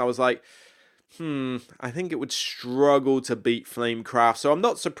mix, I was like, I think it would struggle to beat Flamecraft, so I'm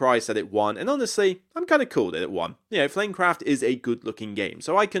not surprised that it won, and honestly, I'm kind of cool that it won. Flamecraft is a good looking game,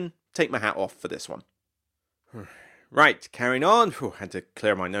 so I can take my hat off for this one. Right, carrying on. Had to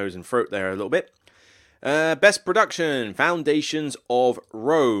clear my nose and throat there a little bit. Best production, Foundations of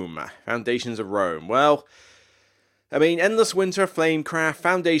Rome. Foundations of Rome. Well, I mean, Endless Winter, Flamecraft,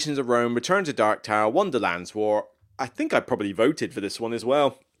 Foundations of Rome, Return to Dark Tower, Wonderland's War. I think I probably voted for this one as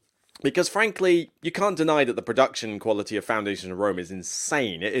well. Because frankly, you can't deny that the production quality of Foundations of Rome is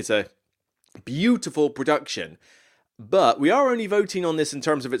insane. It is a beautiful production. But we are only voting on this in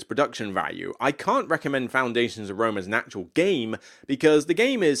terms of its production value. I can't recommend Foundations of Rome as an actual game, because the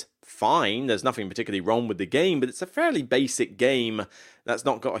game is fine, there's nothing particularly wrong with the game, but it's a fairly basic game that's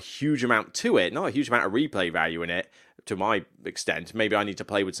not got a huge amount to it, not a huge amount of replay value in it, to my extent. Maybe I need to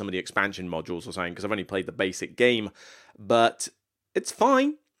play with some of the expansion modules or something, because I've only played the basic game, but it's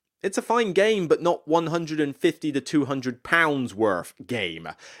fine. It's a fine game, but not £150 to £200 worth game.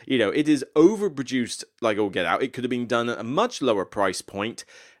 It is overproduced like all get out. It could have been done at a much lower price point,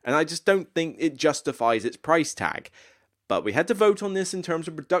 and I just don't think it justifies its price tag. But we had to vote on this in terms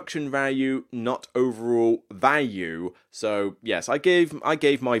of production value, not overall value. So yes, I gave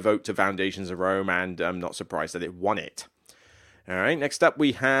my vote to Foundations of Rome, and I'm not surprised that it won it. Alright, next up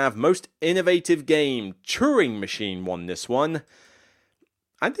we have Most Innovative Game. Turing Machine won this one.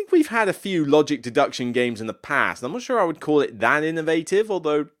 I think we've had a few logic deduction games in the past. I'm not sure I would call it that innovative,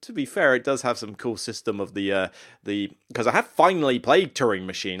 although, to be fair, it does have some cool system of the because I have finally played Turing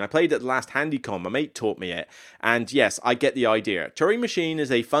Machine. I played it at the last HandyCon. My mate taught me it. And yes, I get the idea. Turing Machine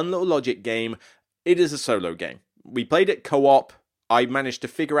is a fun little logic game. It is a solo game. We played it co-op. I managed to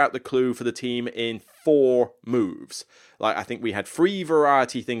figure out the clue for the team in 4 moves. Like, I think we had 3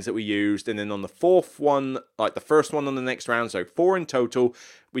 variety things that we used, and then on the 4th one, like the first one on the next round, so 4 in total,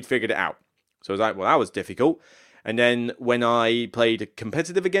 we'd figured it out. So I was like, well, that was difficult. And then when I played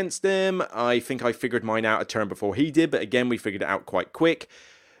competitive against him, I think I figured mine out a turn before he did, but again, we figured it out quite quick.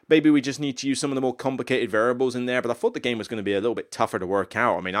 Maybe we just need to use some of the more complicated variables in there, but I thought the game was going to be a little bit tougher to work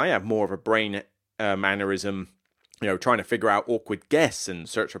out. I mean, I have more of a brain mannerism, trying to figure out awkward guess and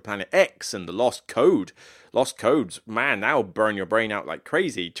search for Planet X and the lost code. Lost codes, man, that'll burn your brain out like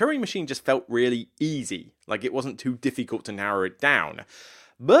crazy. Turing Machine just felt really easy, like it wasn't too difficult to narrow it down.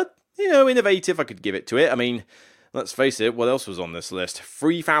 But, innovative, I could give it to it. I mean, let's face it, what else was on this list?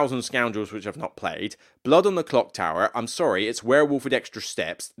 3,000 Scoundrels, which I've not played. Blood on the Clock Tower. I'm sorry, it's Werewolf with extra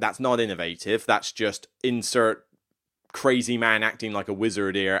steps. That's not innovative. That's just insert crazy man acting like a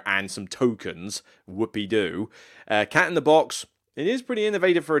wizard here and some tokens. Whoopie-doo. Cat in the Box. It is pretty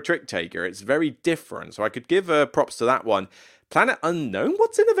innovative for a trick taker. It's very different, so I could give props to that one. Planet Unknown?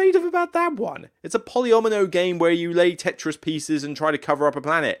 What's innovative about that one? It's a polyomino game where you lay Tetris pieces and try to cover up a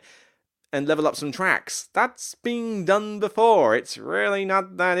planet and level up some tracks. That's been done before. It's really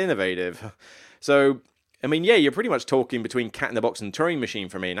not that innovative. So, I mean, yeah, you're pretty much talking between Cat in the Box and Turing Machine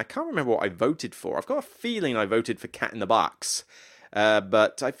for me, and I can't remember what I voted for. I've got a feeling I voted for Cat in the Box.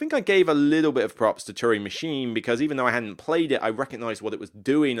 But I think I gave a little bit of props to Turing Machine, because even though I hadn't played it, I recognised what it was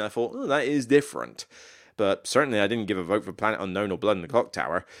doing, and I thought, oh, that is different. But certainly I didn't give a vote for Planet Unknown or Blood in the Clock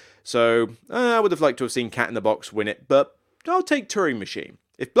Tower. So, I would have liked to have seen Cat in the Box win it, but I'll take Turing Machine.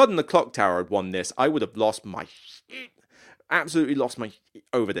 If Blood in the Clock Tower had won this, I would have lost my shit. Absolutely lost my shit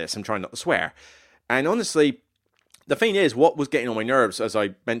over this. I'm trying not to swear. And honestly, the thing is, what was getting on my nerves, as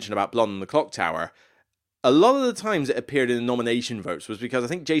I mentioned about Blood in the Clock Tower, a lot of the times it appeared in the nomination votes was because I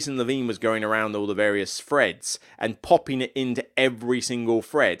think Jason Levine was going around all the various threads and popping it into every single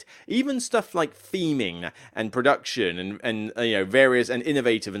thread. Even stuff like theming and production and various and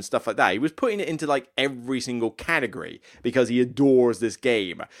innovative and stuff like that. He was putting it into like every single category because he adores this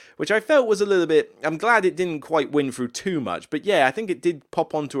game, which I felt was a little bit. I'm glad it didn't quite win through too much, but yeah, I think it did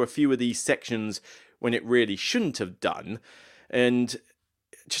pop onto a few of these sections when it really shouldn't have done. And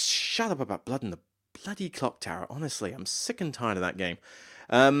just shut up about Blood in the bloody Clock Tower. Honestly, I'm sick and tired of that game.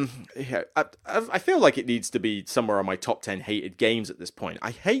 I feel like it needs to be somewhere on my top 10 hated games at this point. I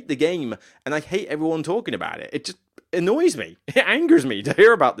hate the game, and I hate everyone talking about it. It just annoys me. It angers me to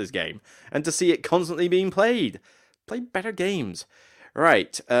hear about this game, and to see it constantly being played. Play better games.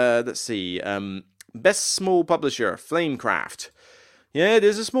 Right, let's see. Best small publisher, Flamecraft. Yeah, it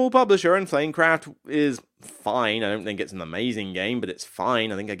is a small publisher, and Flamecraft is fine. I don't think it's an amazing game, but it's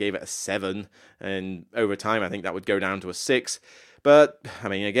fine. I think I gave it a 7, and over time I think that would go down to a 6. But, I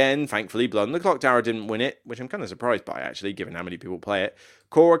mean, again, thankfully, Blood in the Clock Tower didn't win it, which I'm kind of surprised by, actually, given how many people play it.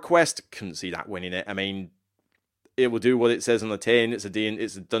 Core Quest, couldn't see that winning it. I mean, it will do what it says on the tin. It's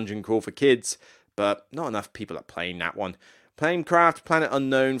a dungeon crawl for kids, but not enough people are playing that one. Flamecraft, Planet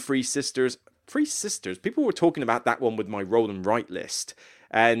Unknown, Three Sisters. Three Sisters? People were talking about that one with my roll and write list,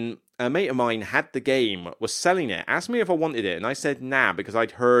 and a mate of mine had the game, was selling it, asked me if I wanted it, and I said nah, because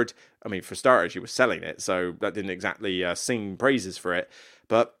I'd heard, I mean, for starters, she was selling it, so that didn't exactly sing praises for it,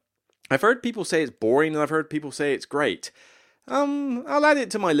 but I've heard people say it's boring, and I've heard people say it's great. I'll add it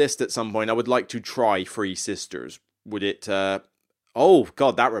to my list at some point. I would like to try Three Sisters. Would it, oh,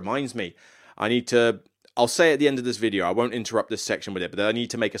 God, that reminds me. I'll say at the end of this video, I won't interrupt this section with it, but I need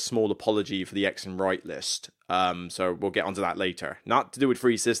to make a small apology for the X and Right list. So we'll get onto that later. Not to do with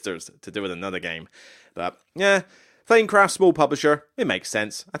Three Sisters, to do with another game. But, yeah, Flamecraft, small publisher. It makes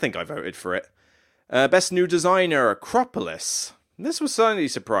sense. I think I voted for it. Best new designer, Acropolis. This was certainly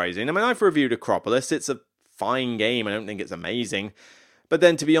surprising. I mean, I've reviewed Acropolis. It's a fine game. I don't think it's amazing. But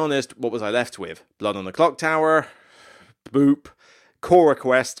then, to be honest, what was I left with? Blood on the Clock Tower, Boop, Core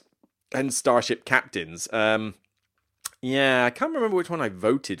Quest, and Starship Captains. Yeah, I can't remember which one I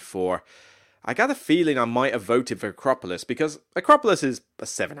voted for. I got a feeling I might have voted for Acropolis, because Acropolis is a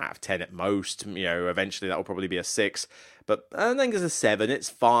 7 out of 10 at most. Eventually that will probably be a 6. But I think it's a 7. It's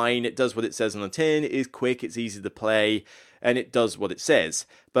fine. It does what it says on the tin. It is quick. It's easy to play. And it does what it says.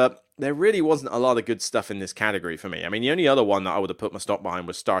 But there really wasn't a lot of good stuff in this category for me. I mean, the only other one that I would have put my stock behind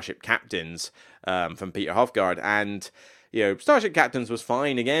was Starship Captains from Peter Hofgaard. And Starship Captains was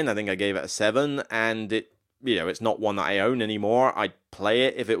fine again. I think I gave it a 7, and it's not one that I own anymore. I'd play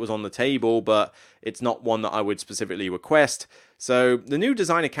it if it was on the table, but it's not one that I would specifically request. So the new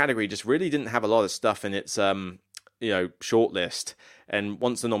designer category just really didn't have a lot of stuff in its shortlist. And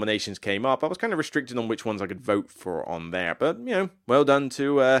once the nominations came up, I was kind of restricted on which ones I could vote for on there. But well done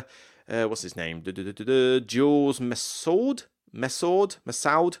to what's his name? Jules Massaud.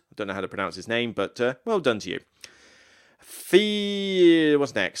 Masoud. I don't know how to pronounce his name, but well done to you.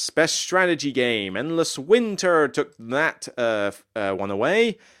 What's next? Best strategy game. Endless Winter took that one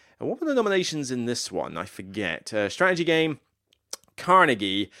away. And what were the nominations in this one? I forget. Strategy game,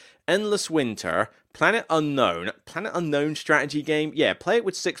 Carnegie, Endless Winter, Planet Unknown. Planet Unknown strategy game? Yeah, play it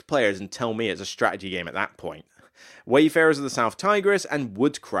with 6 players and tell me it's a strategy game at that point. Wayfarers of the South Tigris and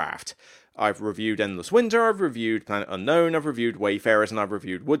Woodcraft. I've reviewed Endless Winter, I've reviewed Planet Unknown, I've reviewed Wayfarers, and I've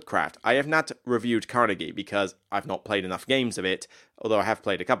reviewed Woodcraft. I have not reviewed Carnegie because I've not played enough games of it, although I have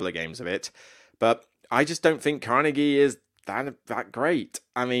played a couple of games of it. But I just don't think Carnegie is that great.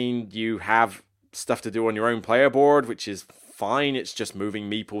 I mean, you have stuff to do on your own player board, which is fine. It's just moving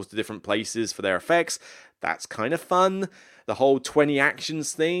meeples to different places for their effects. That's kind of fun. The whole 20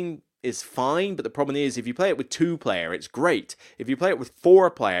 actions thing is fine, but the problem is if you play it with 2 player, it's great. If you play it with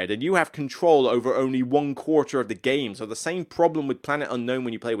 4 player, then you have control over only 1/4 of the game. So the same problem with Planet Unknown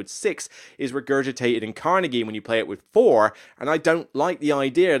when you play with 6 is regurgitated in Carnegie when you play it with 4, and I don't like the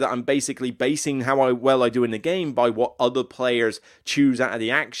idea that I'm basically basing how well I do in the game by what other players choose out of the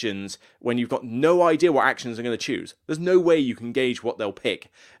actions when you've got no idea what actions they're going to choose. There's no way you can gauge what they'll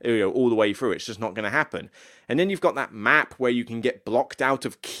pick, all the way through. It's just not going to happen. And then you've got that map where you can get blocked out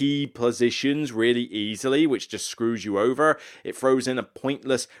of key positions really easily, which just screws you over. It throws in a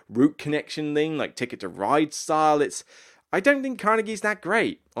pointless route connection thing, like Ticket to Ride style. I don't think Carnegie's that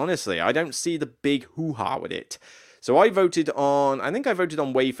great, honestly. I don't see the big hoo-ha with it. So I voted on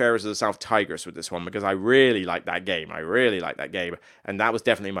Wayfarers of the South Tigris with this one because I really like that game. And that was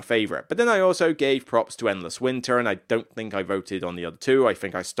definitely my favorite. But then I also gave props to Endless Winter, and I don't think I voted on the other 2. I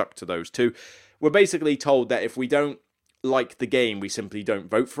think I stuck to those 2. We're basically told that if we don't like the game, we simply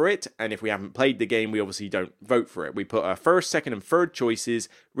don't vote for it, and if we haven't played the game, we obviously don't vote for it. We put our first, second, and third choices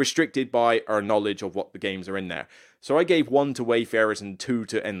restricted by our knowledge of what the games are in there. So I gave 1 to Wayfarers and 2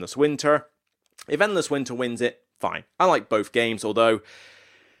 to Endless Winter. If Endless Winter wins it, fine. I like both games, although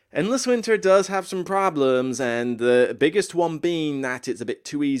Endless Winter does have some problems, and the biggest one being that it's a bit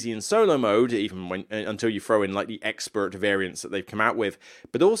too easy in solo mode, even until you throw in like the expert variants that they've come out with,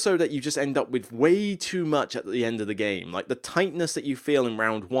 but also that you just end up with way too much at the end of the game. Like the tightness that you feel in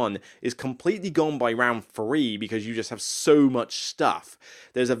round 1 is completely gone by round 3 because you just have so much stuff.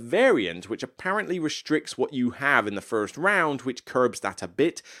 There's a variant which apparently restricts what you have in the first round, which curbs that a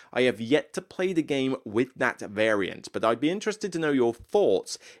bit. I have yet to play the game with that variant, but I'd be interested to know your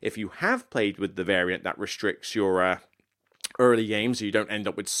thoughts if you have played with the variant that restricts your early game so you don't end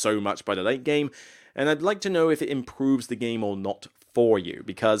up with so much by the late game. And I'd like to know if it improves the game or not for you,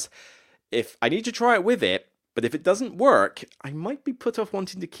 because if I need to try it with it, but if it doesn't work, I might be put off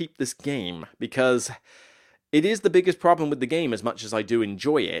wanting to keep this game, because it is the biggest problem with the game as much as I do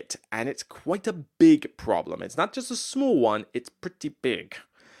enjoy it, and it's quite a big problem. It's not just a small one, it's pretty big.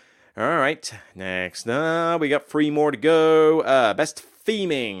 Alright, next we got 3 more to go. Best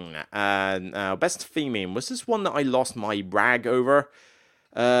theming. Best theming. Was this one that I lost my rag over?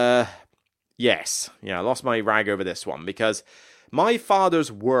 Yes. Yeah, I lost my rag over this one because My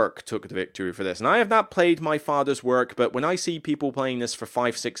Father's Work took the victory for this. And I have not played My Father's Work, but when I see people playing this for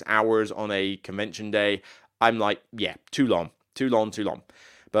 5-6 hours on a convention day, I'm like, yeah, too long.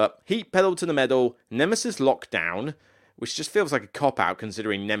 But Heat Pedal to the Metal, Nemesis Lockdown, which just feels like a cop-out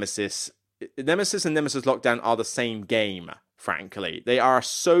considering Nemesis and Nemesis Lockdown are the same game, frankly. They are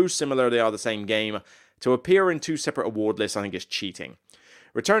so similar, they are the same game. To appear in 2 separate award lists, I think is cheating.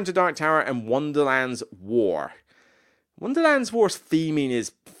 Return to Dark Tower and Wonderland's War. Wonderland's War's theming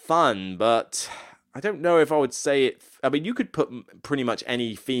is fun, but I don't know if I would say it. I mean, you could put pretty much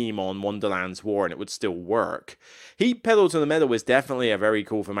any theme on Wonderland's War and it would still work. Heat Pedal to the Metal is definitely a very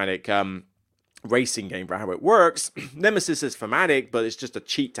cool thematic racing game for how it works. Nemesis is thematic, but it's just a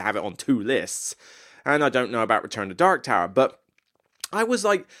cheat to have it on 2 lists. And I don't know about Return to Dark Tower, but I was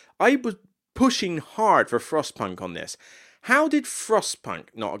pushing hard for Frostpunk on this. How did Frostpunk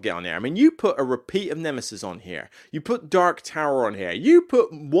not get on here? I mean, you put a repeat of Nemesis on here. You put Dark Tower on here. You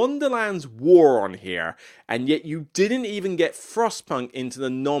put Wonderland's War on here. And yet you didn't even get Frostpunk into the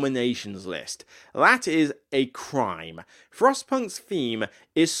nominations list. That is a crime. Frostpunk's theme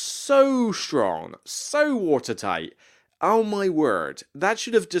is so strong, so watertight. Oh my word. That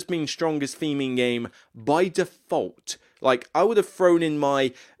should have just been strongest theming game by default. Like, I would have thrown in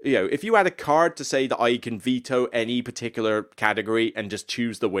my, if you had a card to say that I can veto any particular category and just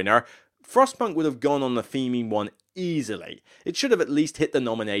choose the winner, Frostpunk would have gone on the theming one easily. It should have at least hit the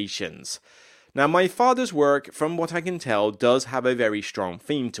nominations. Now, My Father's Work, from what I can tell, does have a very strong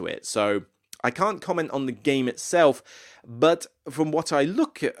theme to it, so I can't comment on the game itself, but from what I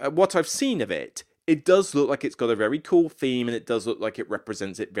look at, what I've seen of it, it does look like it's got a very cool theme, and it does look like it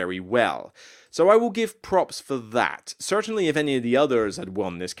represents it very well. So I will give props for that. Certainly, if any of the others had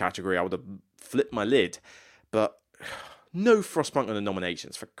won this category, I would have flipped my lid. But no Frostpunk on the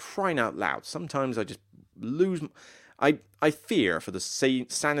nominations, for crying out loud. Sometimes I just lose. I fear for the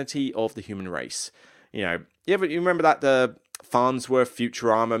sanity of the human race. You remember that the Farnsworth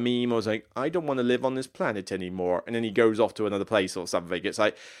Futurama meme? I was like, I don't want to live on this planet anymore. And then he goes off to another place or something. It's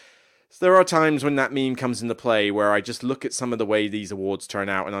like, there are times when that meme comes into play where I just look at some of the way these awards turn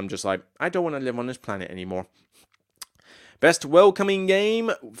out and I'm just like, I don't want to live on this planet anymore. Best welcoming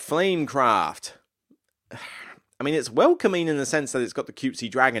game, Flamecraft. I mean, it's welcoming in the sense that it's got the cutesy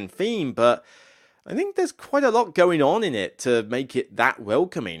dragon theme, but I think there's quite a lot going on in it to make it that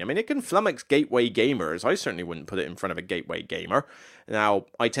welcoming. I mean, it can flummox gateway gamers. I certainly wouldn't put it in front of a gateway gamer. Now,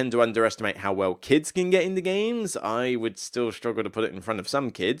 I tend to underestimate how well kids can get into games. I would still struggle to put it in front of some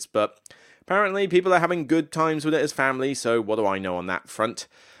kids, but apparently people are having good times with it as family, so what do I know on that front?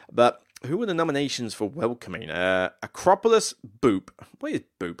 But who were the nominations for welcoming? Acropolis Boop. What is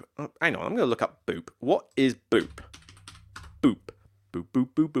Boop? Oh, hang on, I'm going to look up Boop. What is Boop? Boop. Boop, boop,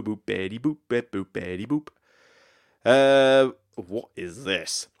 boop, boop, boop, betty, boop, boop, betty, boop. What is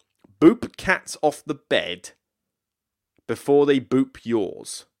this? Boop cats off the bed before they boop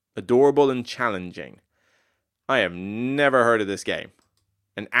yours. Adorable and challenging. I have never heard of this game.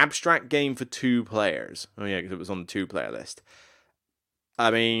 An abstract game for 2 players. Oh yeah, because it was on the 2-player list.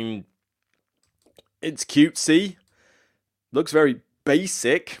 I mean, it's cutesy. Looks very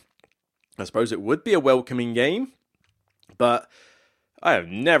basic. I suppose it would be a welcoming game. But I have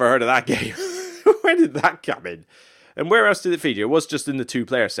never heard of that game. Where did that come in? And where else did it feature? It was just in the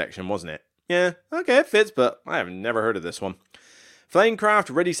 2-player section, wasn't it? Yeah, okay, it fits, but I have never heard of this one.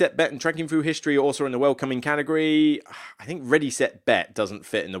 Flamecraft, Ready Set Bet, and Trekking Through History are also in the welcoming category. I think Ready Set Bet doesn't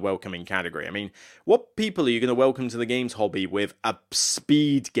fit in the welcoming category. I mean, what people are you going to welcome to the games hobby with a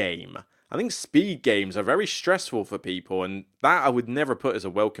speed game? I think speed games are very stressful for people, and that I would never put as a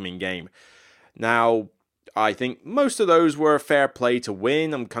welcoming game. Now, I think most of those were fair play to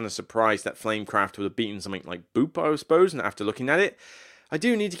win. I'm kind of surprised that Flamecraft would have beaten something like Boop, I suppose, and after looking at it. I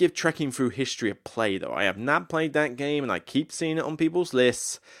do need to give Trekking Through History a play, though. I have not played that game, and I keep seeing it on people's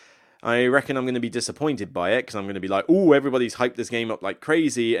lists. I reckon I'm going to be disappointed by it, because I'm going to be like, ooh, everybody's hyped this game up like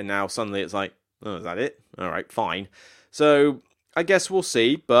crazy, and now suddenly it's like, oh, is that it? Alright, fine. So, I guess we'll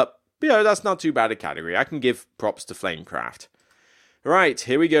see, but, that's not too bad a category. I can give props to Flamecraft. Right,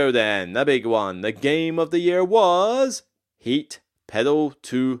 here we go then. The big one. The game of the year was Heat Pedal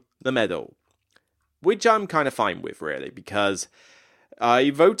to the Metal. Which I'm kind of fine with, really, because I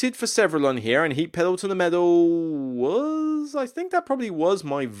voted for several on here, and Heat Pedal to the Metal was... I think that probably was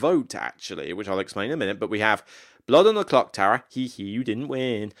my vote, actually, which I'll explain in a minute. But we have Blood on the Clock Tower. Hee hee, you didn't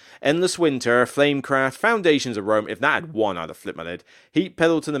win. Endless Winter, Flamecraft, Foundations of Rome. If that had won, I'd have flipped my lid. Heat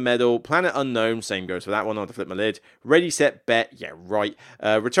Pedal to the Metal, Planet Unknown. Same goes for that one. I'd have flipped my lid. Ready, Set, Bet. Yeah, right.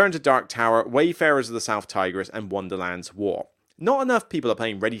 Return to Dark Tower, Wayfarers of the South Tigris, and Wonderland's War. Not enough people are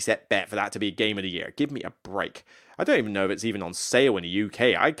playing Ready, Set, Bet for that to be a game of the year. Give me a break. I don't even know if it's even on sale in the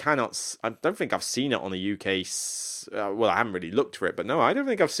UK. I don't think I've seen it on the UK. Well, I haven't really looked for it, but no, I don't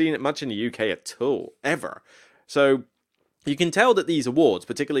think I've seen it much in the UK at all, ever. So you can tell that these awards,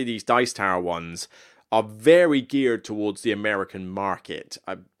 particularly these Dice Tower ones, are very geared towards the American market.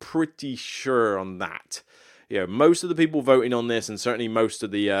 I'm pretty sure on that. Most of the people voting on this, and certainly most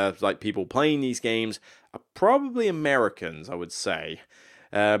of the people playing these games, are probably Americans, I would say.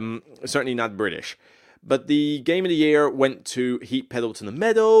 Certainly not British. But the game of the year went to Heat Pedal to the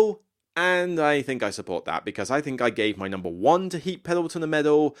Metal, and I think I support that, because I think I gave my number 1 to Heat Pedal to the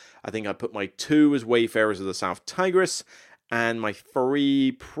Metal. I think I put my 2 as Wayfarers of the South Tigris, and my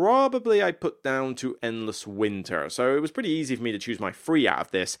 3 probably I put down to Endless Winter. So it was pretty easy for me to choose my 3 out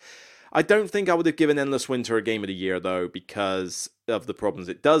of this. I don't think I would have given Endless Winter a game of the year, though, because of the problems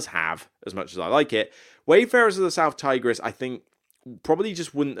it does have, as much as I like it. Wayfarers of the South Tigris, I think, probably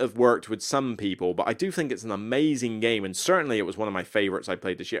just wouldn't have worked with some people, but I do think it's an amazing game, and certainly it was one of my favourites I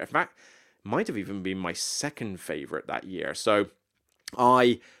played this year. In fact, it might have even been my second favourite that year. So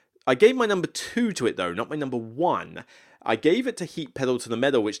I gave my number 2 to it, though, not my number 1. I gave it to Heat Pedal to the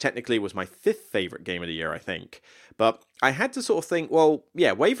Metal, which technically was my 5th favourite game of the year, I think. But I had to sort of think, well,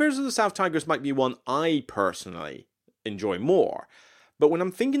 yeah, Wayfarers of the South Tigris might be one I personally enjoy more. But when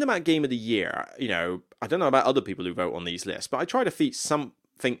I'm thinking about game of the year, I don't know about other people who vote on these lists, but I try to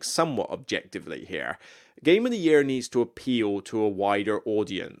think somewhat objectively here. Game of the year needs to appeal to a wider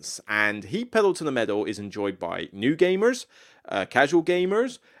audience, and Heat Pedal to the Metal is enjoyed by new gamers, casual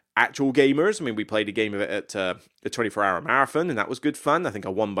gamers, actual gamers. I mean, we played a game of it at the 24-hour marathon, and that was good fun. I think I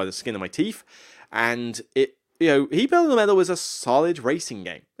won by the skin of my teeth. And Heat Metal Metal is a solid racing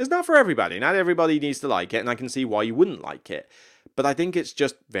game. It's not for everybody. Not everybody needs to like it, and I can see why you wouldn't like it. But I think it's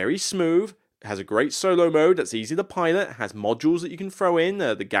just very smooth. It has a great solo mode that's easy to pilot. It has modules that you can throw in.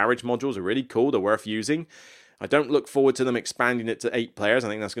 The garage modules are really cool. They're worth using. I don't look forward to them expanding it to 8 players. I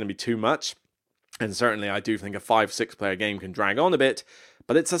think that's going to be too much. And certainly I do think a 5-6 player game can drag on a bit.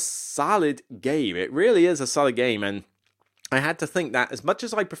 But it's a solid game. It really is a solid game. And I had to think that as much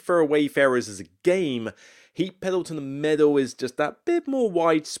as I prefer Wayfarers as a game, Heat Pedal to the Metal is just that bit more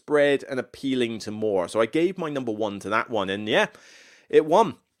widespread and appealing to more. So I gave my number 1 to that one. And yeah, it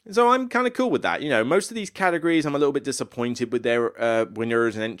won. So I'm kind of cool with that. Most of these categories I'm a little bit disappointed with their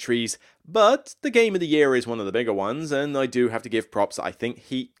winners and entries, but the Game of the Year is one of the bigger ones, and I do have to give props. I think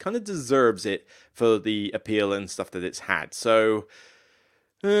Heat kind of deserves it for the appeal and stuff that it's had. So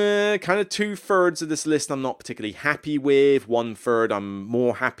kind of 2/3 of this list I'm not particularly happy with. 1/3 I'm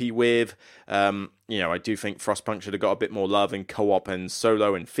more happy with. I do think Frostpunk should have got a bit more love in co-op and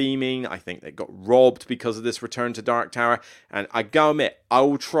solo and theming. I think they got robbed because of this Return to Dark Tower. And I gotta admit, I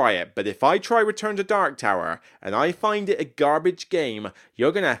will try it. But if I try Return to Dark Tower and I find it a garbage game,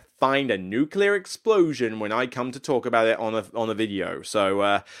 you're gonna find a nuclear explosion when I come to talk about it on a video.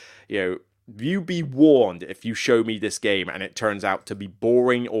 So, you be warned if you show me this game and it turns out to be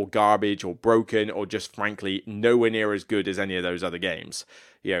boring or garbage or broken or just frankly nowhere near as good as any of those other games.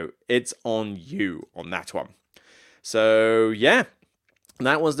 It's on you on that one. So yeah,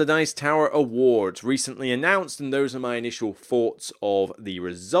 that was the Dice Tower Awards recently announced, and those are my initial thoughts of the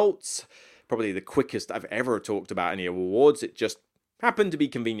results. Probably the quickest I've ever talked about any awards. It just happened to be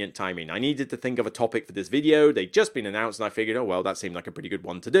convenient timing. I needed to think of a topic for this video. They'd just been announced and I figured, oh well, that seemed like a pretty good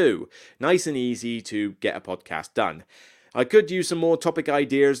one to do. Nice and easy to get a podcast done. I could use some more topic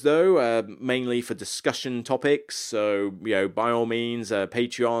ideas though, mainly for discussion topics. So, by all means,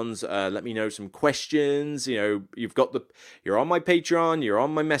 Patreons, let me know some questions. You're on my Patreon, you're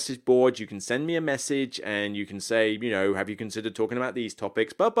on my message board. You can send me a message and you can say, have you considered talking about these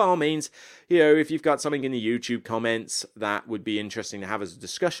topics? But by all means, if you've got something in the YouTube comments that would be interesting to have as a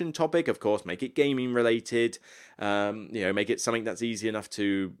discussion topic, of course, make it gaming related. Make it something that's easy enough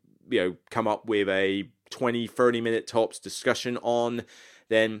to, come up with a 20-30 minute tops discussion on,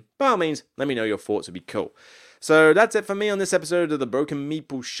 then by all means let me know your thoughts. Would be cool. So that's it for me on this episode of the Broken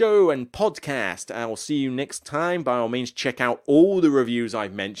Meeple Show and podcast. I will see you next time. By all means, check out all the reviews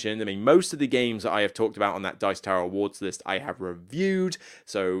I've mentioned. I mean, most of the games that I have talked about on that Dice Tower Awards list I have reviewed,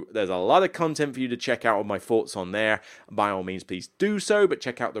 so there's a lot of content for you to check out on my thoughts on there. By all means, please do so, but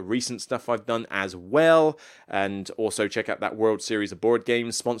check out the recent stuff I've done as well, and also check out that World Series of Board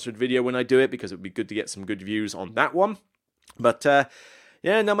Games sponsored video when I do it, because it would be good to get some good views on that one. But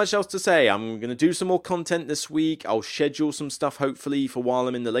yeah, not much else to say. I'm going to do some more content this week. I'll schedule some stuff, hopefully, for while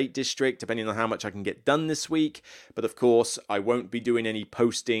I'm in the Lake District, depending on how much I can get done this week. But of course, I won't be doing any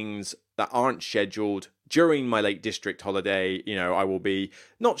postings that aren't scheduled during my Lake District holiday. I will be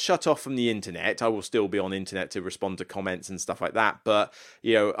not shut off from the internet. I will still be on internet to respond to comments and stuff like that. But,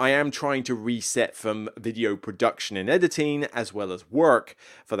 I am trying to reset from video production and editing as well as work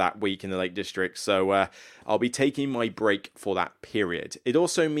for that week in the Lake District. So I'll be taking my break for that period. It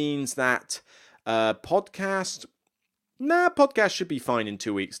also means that podcast should be fine in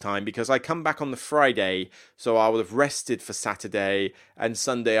 2 weeks' time, because I come back on the Friday, so I will have rested for Saturday, and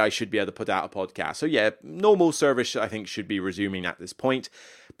Sunday I should be able to put out a podcast. So yeah, normal service I think should be resuming at this point.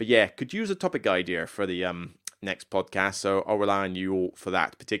 But yeah, could use a topic idea for the next podcast, so I'll rely on you all for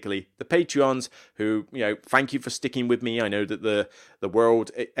that, particularly the Patreons who, thank you for sticking with me. I know that the world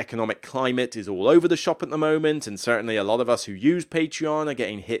economic climate is all over the shop at the moment, and certainly a lot of us who use Patreon are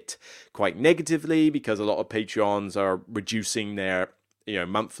getting hit quite negatively because a lot of Patreons are reducing their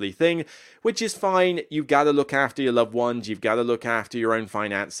monthly thing, which is fine. You've got to look after your loved ones. You've got to look after your own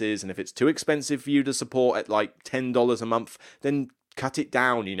finances. And if it's too expensive for you to support at like $10 a month, then cut it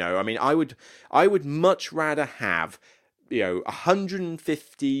down. I mean, I would much rather have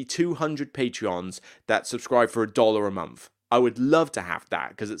 150, 200 Patreons that subscribe for $1 a month. I would love to have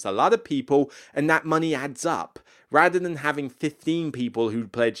that, because it's a lot of people and that money adds up, rather than having 15 people who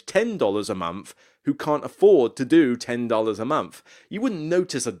pledge $10 a month who can't afford to do $10 a month. You wouldn't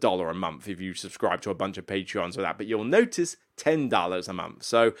notice $1 a month if you subscribe to a bunch of Patreons or that, but you'll notice $10 a month.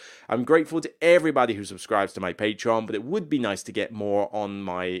 So I'm grateful to everybody who subscribes to my Patreon, but it would be nice to get more on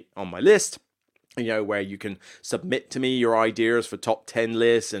my list. Where you can submit to me your ideas for top 10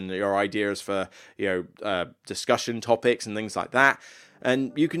 lists and your ideas for, discussion topics and things like that.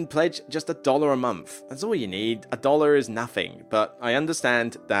 And you can pledge just $1 a month. That's all you need. $1 is nothing. But I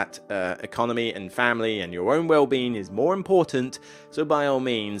understand that economy and family and your own well-being is more important. So by all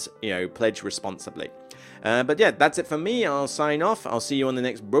means, pledge responsibly. But yeah, that's it for me. I'll sign off. I'll see you on the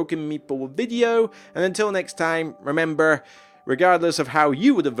next Broken Meeple video. And until next time, remember, regardless of how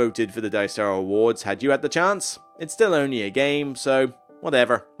you would have voted for the Dice Tower Awards had you had the chance, it's still only a game. So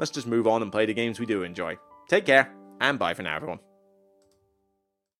whatever. Let's just move on and play the games we do enjoy. Take care, and bye for now, everyone.